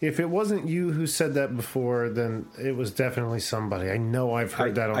 If it wasn't you who said that before, then it was definitely somebody. I know I've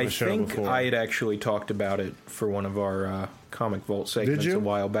heard that on the show before. I think I had actually talked about it for one of our Comic Vault segments a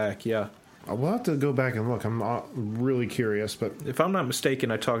while back. Yeah. We'll have to go back and look. I'm really curious, but if I'm not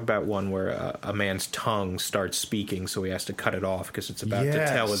mistaken, I talked about one where a man's tongue starts speaking, so he has to cut it off because it's about to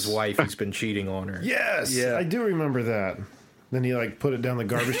tell his wife he's been cheating on her. Yes, yeah. I do remember that. Then he put it down the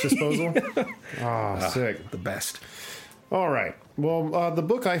garbage disposal. Sick. The best. All right. Well, the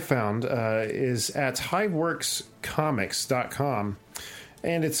book I found is at highworkscomics.com,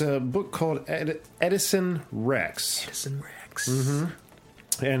 and it's a book called Edison Rex. Edison Rex. Mm-hmm.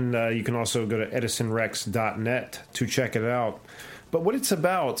 And you can also go to edisonrex.net to check it out. But what it's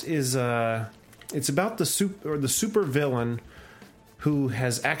about is it's about the super villain who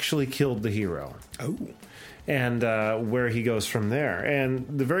has actually killed the hero. Oh. And where he goes from there. And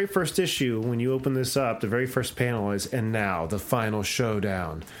the very first issue, when you open this up, the very first panel is, and now the final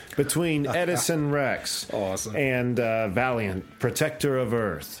showdown between Edison Rex and Valiant, Protector of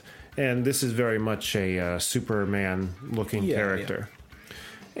Earth. And this is very much a Superman-looking character. Yeah.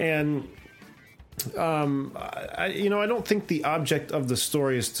 And I don't think the object of the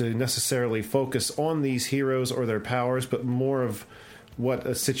story is to necessarily focus on these heroes or their powers, but more of what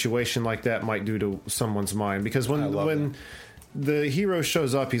a situation like that might do to someone's mind. Because when the hero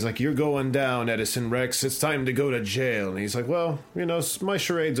shows up, he's like, "You're going down, Edison Rex. It's time to go to jail." And he's like, "Well, my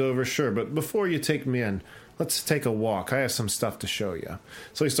charade's over, sure, but before you take me in, let's take a walk. I have some stuff to show you."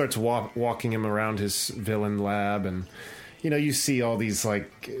 So he starts walking him around his villain lab, and you see all these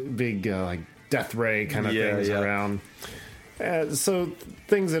big death ray kind of things around. So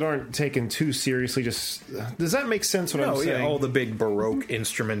things that aren't taken too seriously. Just does that make sense? What I'm saying? All the big Baroque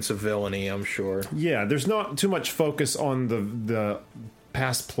instruments of villainy, I'm sure. Yeah, there's not too much focus on the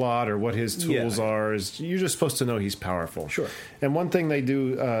past plot or what his tools are. You're just supposed to know he's powerful. Sure. And one thing they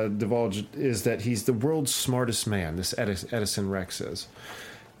do divulge is that he's the world's smartest man. This Edison Rex is.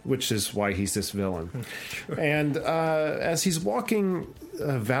 Which is why he's this villain. Sure. And as he's walking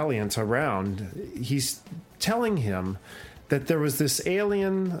Valiant around, he's telling him that there was this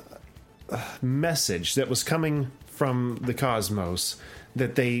alien message that was coming from the cosmos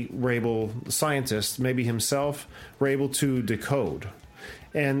that scientists, maybe himself, were able to decode.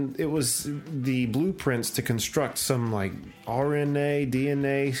 And it was the blueprints to construct some RNA,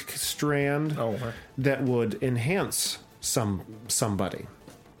 DNA strand that would enhance somebody.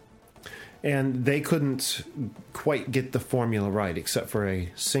 And they couldn't quite get the formula right, except for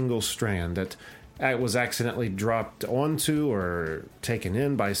a single strand that was accidentally dropped onto or taken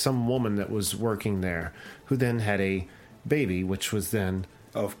in by some woman that was working there, who then had a baby, which was then,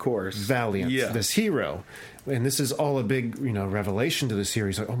 of course, Valiant, this hero. And this is all a big, revelation to this hero.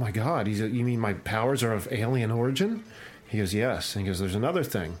 He's like, "Oh my God, you mean my powers are of alien origin?" He goes, "Yes." And he goes, "There's another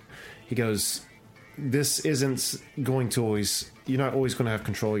thing." He goes, "This isn't going to always... You're not always going to have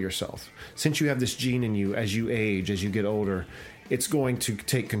control of yourself. Since you have this gene in you, as you age, as you get older, it's going to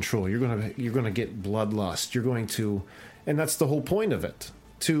take control. You're going to get bloodlust. You're going to... And that's the whole point of it.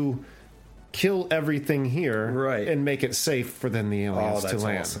 To kill everything here and make it safe for then the aliens to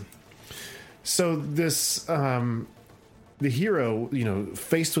land." Awesome. So this... the hero,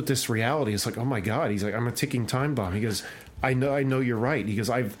 faced with this reality, is like, "Oh my God." He's like, "I'm a ticking time bomb." He goes, I know you're right." He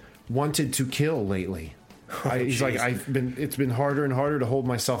goes, "I've wanted to kill lately." He's like, it's been harder and harder to hold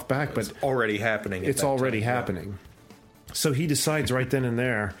myself back, but it's already happening. It's already happening. Yeah. So he decides right then and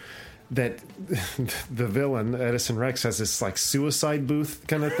there that the villain, Edison Rex, has this suicide booth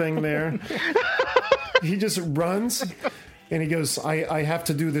kind of thing there. He just runs and he goes, I have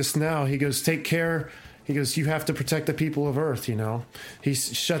to do this now. He goes, "Take care." He goes, "You have to protect the people of Earth, He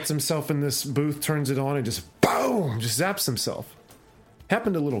shuts himself in this booth, turns it on, and just boom, just zaps himself.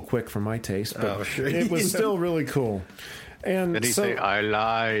 Happened a little quick for my taste, but it was still really cool. And did he say, "I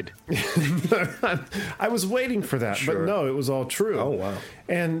lied"? I was waiting for that, but no, it was all true. Oh, wow.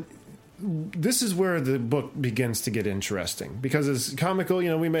 And this is where the book begins to get interesting, because it's comical.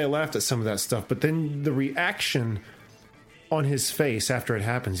 We may have laughed at some of that stuff, but then the reaction on his face after it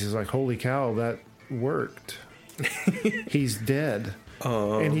happens, he's like, holy cow, that worked. He's dead.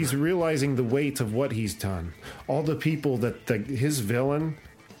 And he's realizing the weight of what he's done. All the people that his villain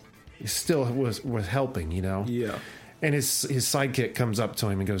still was helping, Yeah. And his sidekick comes up to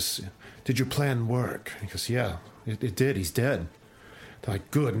him and goes, did your plan work? He goes, yeah, it did. He's dead. They're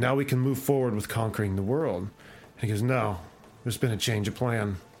like, good, now we can move forward with conquering the world. And he goes, no, there's been a change of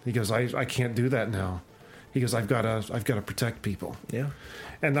plan. He goes, I can't do that now. He goes, I've got to protect people. Yeah.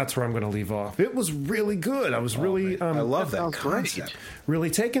 And that's where I'm going to leave off. It was really good. I was really... I love that Great. concept. Really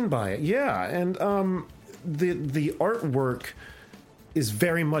taken by it. Yeah. And the artwork is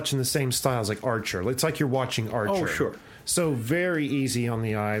very much in the same style as like Archer. It's like you're watching Archer. Oh, sure. So very easy on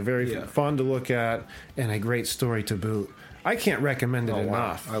the eye, very fun to look at, and a great story to boot. I can't recommend it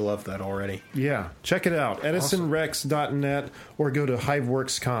enough. Wow. I love that already. Yeah. Check it out. EdisonRex.net or go to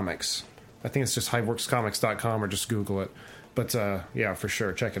Hiveworks Comics. I think it's just hiveworkscomics.com or just Google it. But, yeah, for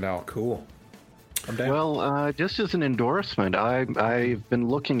sure. Check it out. Cool. I'm down. Well, just as an endorsement, I've been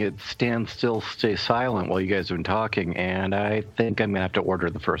looking at Stand Still, Stay Silent while you guys have been talking, and I think I'm going to have to order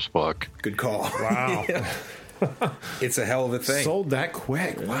the first book. Good call. Wow. It's a hell of a thing. Sold that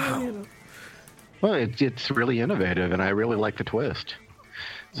quick. Wow. Well, it's really innovative, and I really like the twist.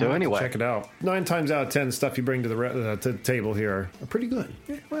 So anyway, check it out. 9 times out of 10, the stuff you bring to the table here are pretty good.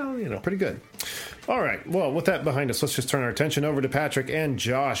 Well, Pretty good. All right. Well, with that behind us, let's just turn our attention over to Patrick and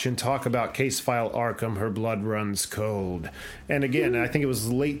Josh and talk about Casefile ARKHAM, Her Blood Runs Cold. And again, I think it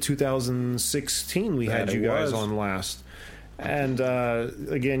was late 2016 we had you guys on last. And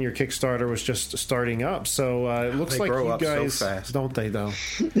again, your Kickstarter was just starting up, so it looks like you guys so fast. Don't they though?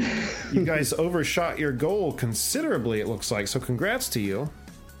 You guys overshot your goal considerably. It looks like. So congrats to you.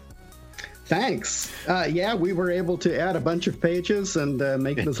 Thanks. Yeah, we were able to add a bunch of pages and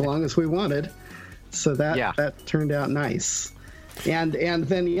make it as long as we wanted. So that turned out nice. And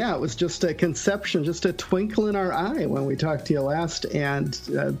then, it was just a conception, just a twinkle in our eye when we talked to you last. And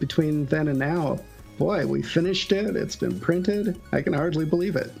between then and now, boy, we finished it. It's been printed. I can hardly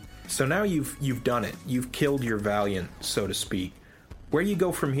believe it. So now you've done it. You've killed your Valiant, so to speak. Where do you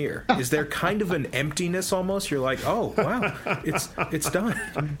go from here? Is there kind of an emptiness almost? You're like, oh, wow, it's done.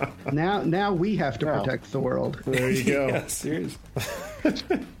 Now we have to protect the world. There you go. Yeah, seriously.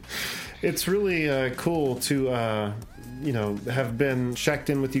 It's really cool to have been checked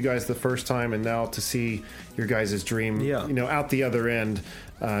in with you guys the first time, and now to see your guys' dream, out the other end,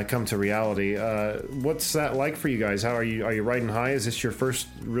 come to reality. What's that like for you guys? How are you riding high? Is this your first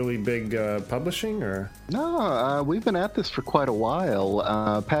really big publishing, or? No, we've been at this for quite a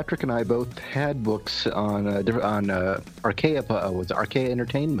while. Patrick and I both had books on ARKHAM, was ARKHAM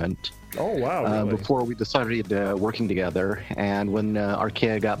Entertainment. Oh, wow. Really? Before we decided working together. And when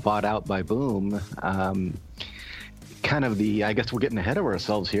ARKHAM got bought out by Boom, I guess we're getting ahead of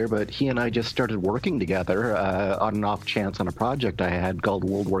ourselves here, but he and I just started working together on an off chance on a project I had called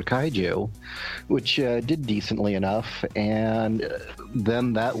World War Kaiju, which did decently enough. And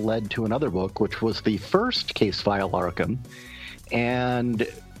then that led to another book, which was the first Casefile ARKHAM. And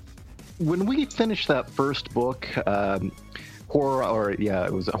when we finished that first book, it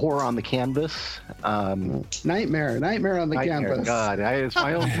was a horror on the canvas. Nightmare on the canvas. God, it's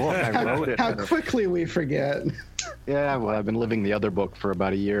my own book. I wrote it. How quickly we forget. Yeah, well, I've been living the other book for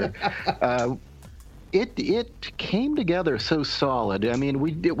about a year. It came together so solid. I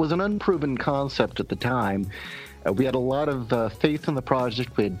mean, it was an unproven concept at the time. We had a lot of faith in the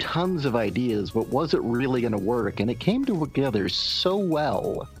project. We had tons of ideas, but was it really going to work? And it came together so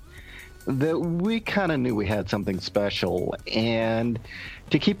well that we kind of knew we had something special. And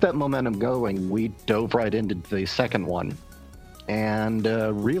to keep that momentum going, we dove right into the second one. And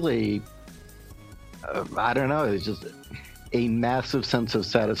really, I don't know, it's just a massive sense of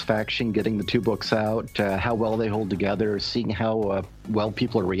satisfaction getting the two books out, how well they hold together, seeing how well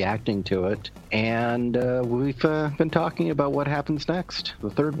people are reacting to it. And we've been talking about what happens next, the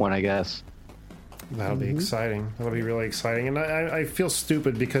third one, I guess. That'll be exciting. That'll be really exciting. And I feel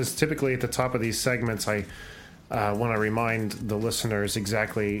stupid because typically at the top of these segments, I want to remind the listeners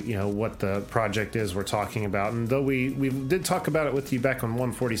exactly, what the project is we're talking about. And though we did talk about it with you back on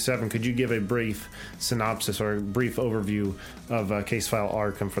 147, could you give a brief synopsis or a brief overview of Casefile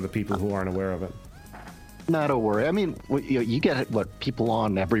ARKHAM for the people who aren't aware of it? Not a worry. I mean, you get people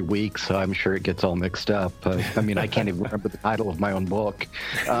on every week, so I'm sure it gets all mixed up. I mean, I can't even remember the title of my own book.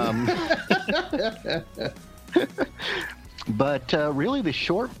 But really the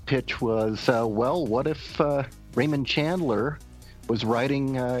short pitch was, what if Raymond Chandler was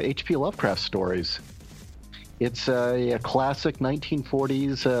writing H.P. Lovecraft stories. It's a classic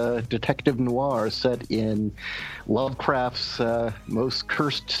 1940s detective noir set in Lovecraft's most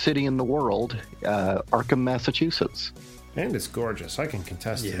cursed city in the world, ARKHAM, Massachusetts. And it's gorgeous. I can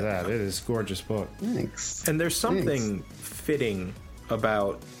contest to that. It is a gorgeous book. Thanks. And there's something fitting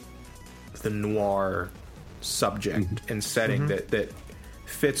about the noir subject and setting that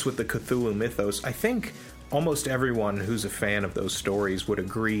fits with the Cthulhu mythos. I think almost everyone who's a fan of those stories would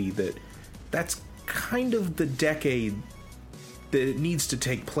agree that that's kind of the decade that it needs to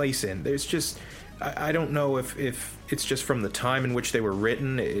take place in. There's just, I don't know if it's just from the time in which they were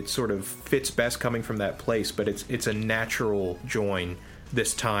written, it sort of fits best coming from that place, but it's a natural join,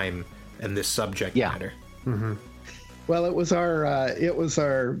 this time and this subject matter. Mm-hmm. Well, it was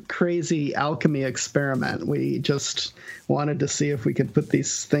our crazy alchemy experiment. We just wanted to see if we could put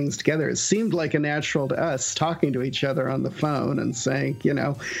these things together. It seemed like a natural to us, talking to each other on the phone and saying,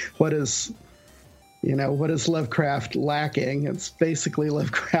 what is Lovecraft lacking? It's basically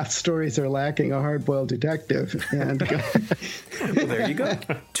Lovecraft stories are lacking a hard-boiled detective. And well, there you go.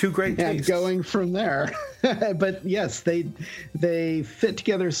 Two great tastes. And going from there. But yes, they fit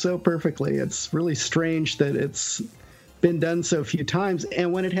together so perfectly. It's really strange that it's been done so few times.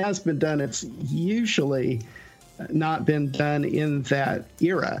 And when it has been done, it's usually not been done in that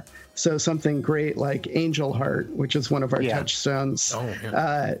era. So something great like Angel Heart, which is one of our touchstones. Oh,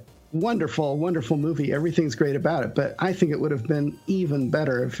 yeah. Wonderful, wonderful movie. Everything's great about it. But I think it would have been even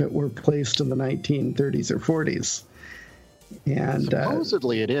better if it were placed in the 1930s or 40s. And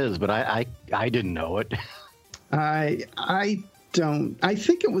supposedly it is, but I didn't know it. I don't. I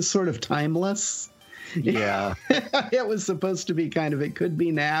think it was sort of timeless. Yeah. It was supposed to be kind of, it could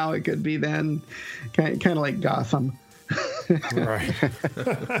be now, it could be then, kind of like Gotham. Right.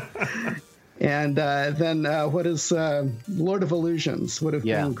 And then what is Lord of Illusions would have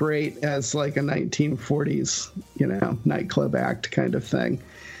been great as like a 1940s, nightclub act kind of thing.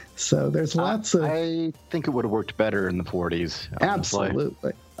 So there's lots of... I think it would have worked better in the 40s. Honestly.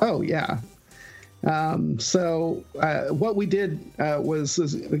 Absolutely. Oh, yeah. So what we did was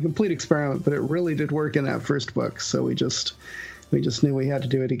a complete experiment, but it really did work in that first book. So we just knew we had to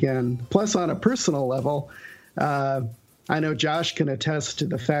do it again. Plus, on a personal level, I know Josh can attest to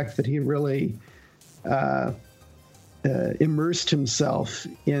the fact that he really immersed himself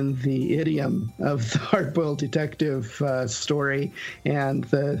in the idiom of the hard-boiled detective story and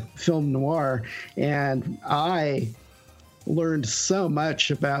the film noir. And I learned so much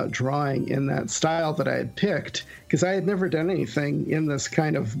about drawing in that style that I had picked, because I had never done anything in this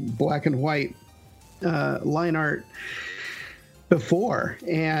kind of black and white line art before.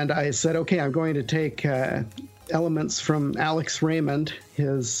 And I said, okay, I'm going to take elements from Alex Raymond,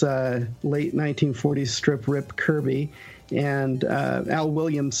 his late 1940s strip Rip Kirby, and Al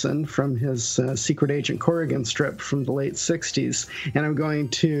Williamson from his Secret Agent Corrigan strip from the late 60s. And I'm going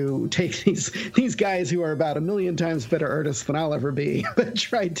to take these guys who are about a million times better artists than I'll ever be, but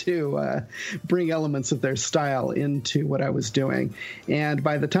try to bring elements of their style into what I was doing. And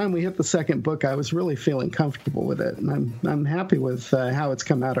by the time we hit the second book, I was really feeling comfortable with it. And I'm happy with how it's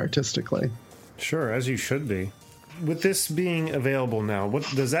come out artistically. Sure, as you should be. With this being available now, what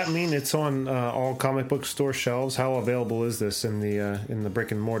does that mean? It's on all comic book store shelves. How available is this in the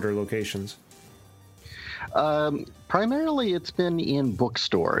brick and mortar locations? Primarily, it's been in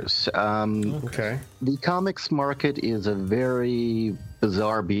bookstores. Okay. The comics market is a very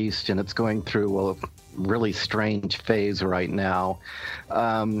bizarre beast, and it's going through a really strange phase right now.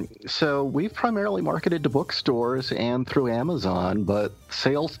 So we've primarily marketed to bookstores and through Amazon, but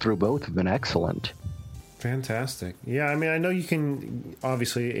sales through both have been excellent. Fantastic. Yeah, I mean, I know you can,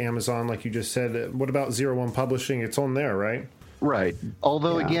 obviously, Amazon, like you just said. What about 01 Publishing? It's on there, right? Right.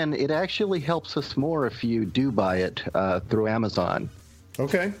 Although, again, it actually helps us more if you do buy it through Amazon.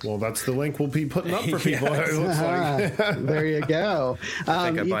 Okay. Well, that's the link we'll be putting up for people. It looks like. There you go. I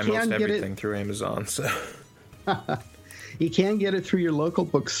think I buy most everything through Amazon, so... You can get it through your local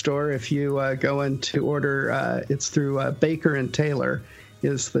bookstore if you go in to order. It's through Baker and Taylor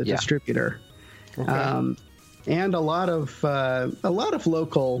is the distributor. Okay. And a lot of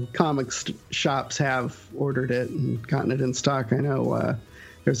local comics shops have ordered it and gotten it in stock. I know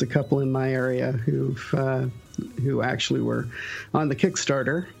there's a couple in my area who actually were on the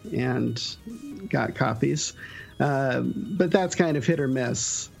Kickstarter and got copies. But that's kind of hit or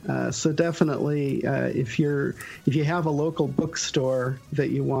miss. So definitely, if you have a local bookstore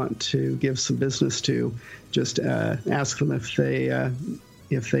that you want to give some business to, just ask them if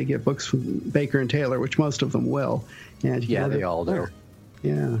they get books from Baker and Taylor, which most of them will. And they all do.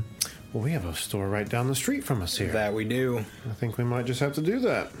 Yeah. Well, we have a store right down the street from us here. That we do. I think we might just have to do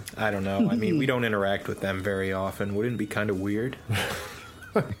that. I don't know. I mean, we don't interact with them very often. Wouldn't it be kind of weird?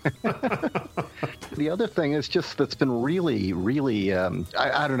 The other thing is just that's been really, really,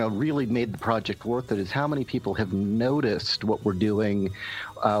 I don't know, really made the project worth it is how many people have noticed what we're doing,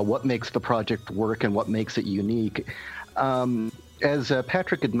 what makes the project work, and what makes it unique. As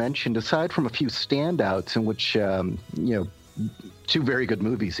Patrick had mentioned, aside from a few standouts in which, two very good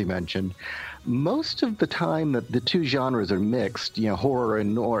movies he mentioned, most of the time that the two genres are mixed, horror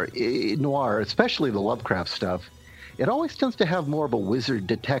and noir, especially the Lovecraft stuff, it always tends to have more of a wizard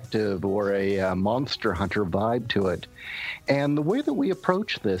detective or a monster hunter vibe to it. And the way that we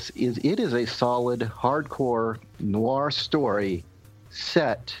approach this is it is a solid, hardcore noir story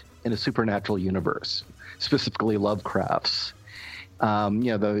set in a supernatural universe, specifically Lovecraft's.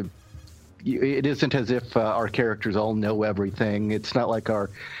 It isn't as if our characters all know everything. It's not like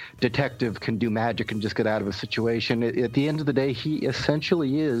our detective can do magic and just get out of a situation. At the end of the day, he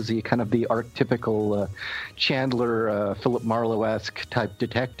essentially is the archetypical Chandler, Philip Marlowe-esque type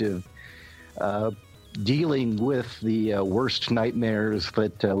detective, dealing with the worst nightmares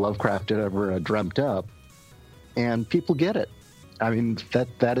that Lovecraft had ever dreamt up, and people get it. I mean,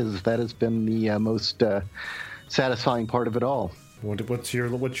 that has been the most satisfying part of it all. What's your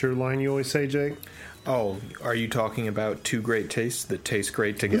line you always say, Jake? Oh, are you talking about two great tastes that taste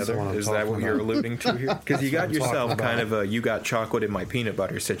great together? Is that what you're alluding to here? Because you got yourself kind of a you got chocolate in my peanut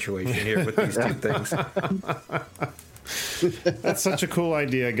butter situation here with these two things. That's such a cool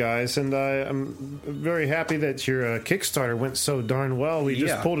idea, guys, and I'm very happy that your Kickstarter went so darn well. We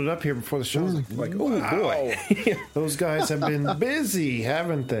just pulled it up here before the show. I was like, oh boy, those guys have been busy,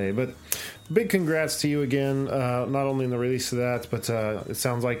 haven't they? But big congrats to you again, not only in the release of that, but it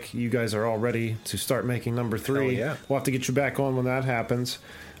sounds like you guys are all ready to start making number 3. Oh, yeah. We'll have to get you back on when that happens.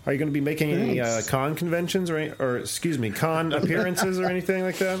 Are you going to be making any con conventions or con appearances or anything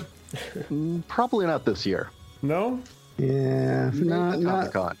like that? Probably not this year. No? Yeah, not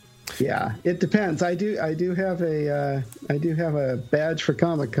Comic-Con. Yeah, it depends. I do have a badge for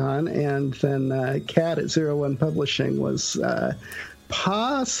Comic-Con, and then Cat at 01 Publishing was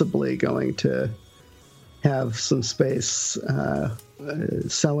possibly going to have some space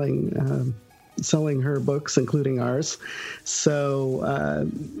selling her books, including ours. So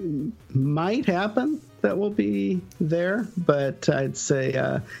might happen that will be there, but I'd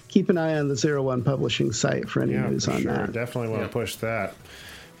say keep an eye on the 01 Publishing site for any news on that. Definitely want to push that.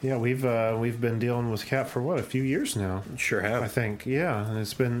 Yeah, we've been dealing with Cat for a few years now. Sure have. I think. Yeah, and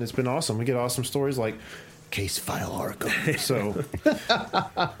it's been awesome. We get awesome stories like Casefile ARKHAM. So,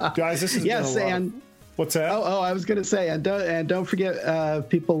 guys, this has been a lot of... What's that? Oh, I was going to say, and don't forget,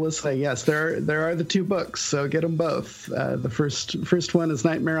 people listening. Yes, there are the 2 books, so get them both. The first one is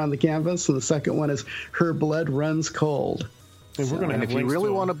Nightmare on the Canvas, and the second one is Her Blood Runs Cold. And if you really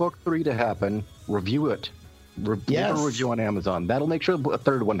want a book 3 to happen, review it. Leave a review on Amazon. That'll make sure a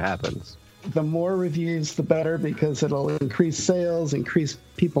third one happens. The more reviews, the better, because it'll increase sales, increase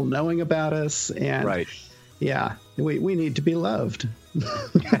people knowing about us, and right. Yeah, we need to be loved.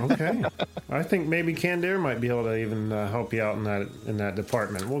 Okay, I think maybe Canned Air might be able to even help you out in that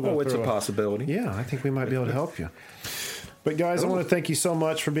department. We'll go it's a possibility. Yeah, I think we might be able to help you. But guys, I want to thank you so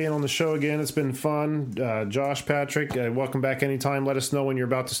much for being on the show again. It's been fun. Josh, Patrick, welcome back anytime. Let us know when you're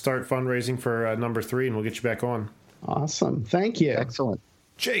about to start fundraising for number 3, and we'll get you back on. Awesome. Thank you. Excellent.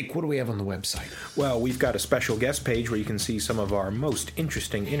 Jake, what do we have on the website? Well, we've got a special guest page where you can see some of our most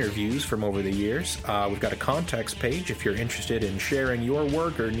interesting interviews from over the years. We've got a contacts page if you're interested in sharing your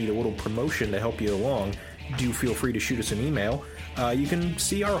work or need a little promotion to help you along. Do feel free to shoot us an email. You can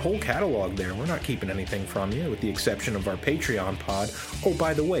see our whole catalog there. We're not keeping anything from you, with the exception of our Patreon pod. Oh,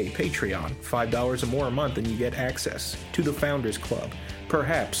 by the way, Patreon, $5 or more a month, and you get access to the Founders Club.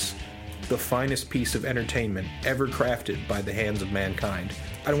 Perhaps the finest piece of entertainment ever crafted by the hands of mankind.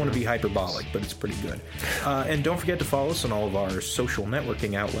 I don't want to be hyperbolic, but it's pretty good. And don't forget to follow us on all of our social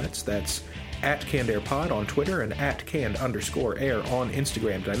networking outlets. That's at CannedAirPod on Twitter and at @Canned_Air on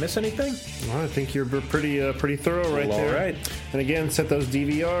Instagram. Did I miss anything? Well, I think you're pretty thorough right there. All right. And again, set those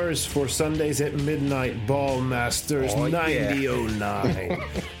DVRs for Sundays at midnight. Ballmasters 9009.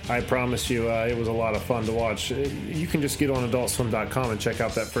 I promise you, it was a lot of fun to watch. You can just get on AdultSwim.com and check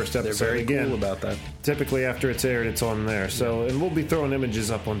out that first episode. They're very cool about that. Typically, after it's aired, it's on there. So, and we'll be throwing images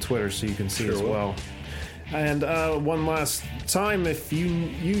up on Twitter so you can see as well. And one last time, if you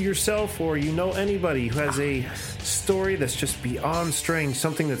yourself or you know anybody who has a story that's just beyond strange,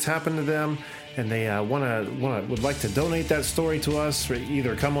 something that's happened to them, and they would like to donate that story to us, or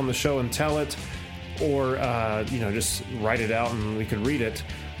either come on the show and tell it, or just write it out and we could read it.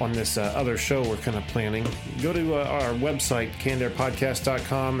 on this other show we're kind of planning, go to our website,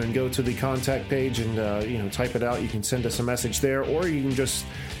 cannedairpodcast.com, and go to the contact page and type it out. You can send us a message there, or you can just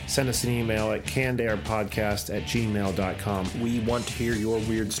send us an email at cannedairpodcast@gmail.com. We want to hear your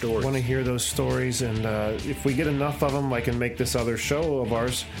weird stories. Want to hear those stories, and if we get enough of them, I can make this other show of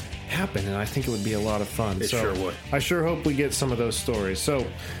ours happen, and I think it would be a lot of fun. It sure would. I sure hope we get some of those stories. So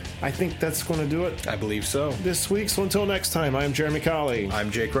I think that's going to do it. I believe so. This week, so until next time, I'm Jeremy Colley. I'm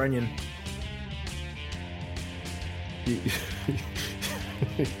Jake Runyon. You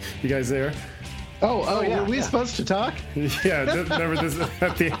guys there? Oh, yeah, were we supposed to talk? Yeah, remember this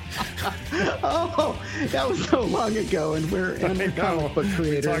at the... Oh, that was so long ago, and we're comic book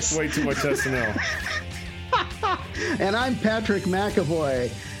creators. We talked way too much SNL. And I'm Patrick McAvoy,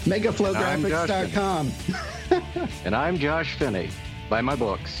 megaflowgraphics.com. And I'm Josh Finney. Buy my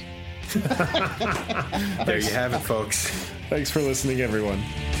books. There you have it, folks. Thanks for listening, everyone.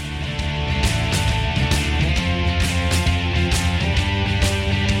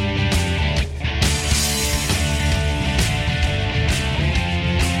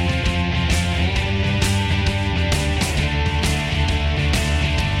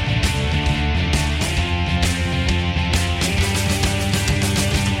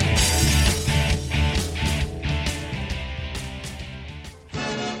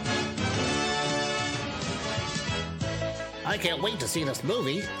 I can't wait to see this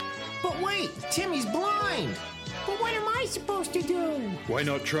movie. But wait, Timmy's blind. But what am I supposed to do? Why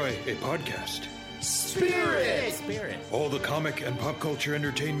not try a podcast? Spirit! All the comic and pop culture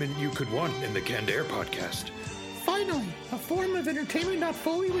entertainment you could want in the Canned Air podcast. Finally, a form of entertainment not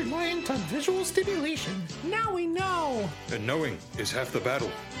fully reliant on visual stimulation. Now we know. And knowing is half the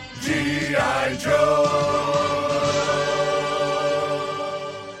battle. G.I. Joe!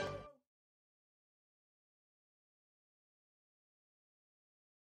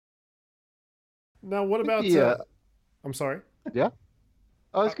 Now, what about... I'm sorry? Yeah?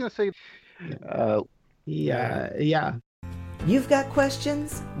 I was going to say... Yeah. You've got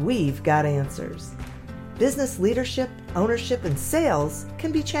questions, we've got answers. Business leadership, ownership, and sales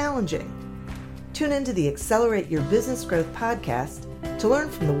can be challenging. Tune into the Accelerate Your Business Growth podcast to learn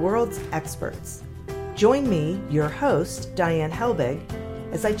from the world's experts. Join me, your host, Diane Helbig,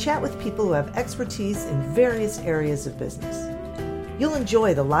 as I chat with people who have expertise in various areas of business. You'll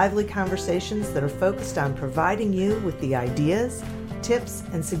enjoy the lively conversations that are focused on providing you with the ideas, tips,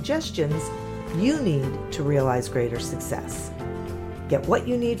 and suggestions you need to realize greater success. Get what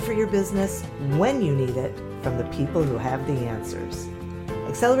you need for your business when you need it from the people who have the answers.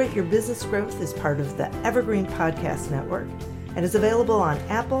 Accelerate Your Business Growth is part of the Evergreen Podcast Network and is available on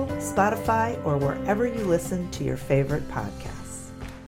Apple, Spotify, or wherever you listen to your favorite podcasts.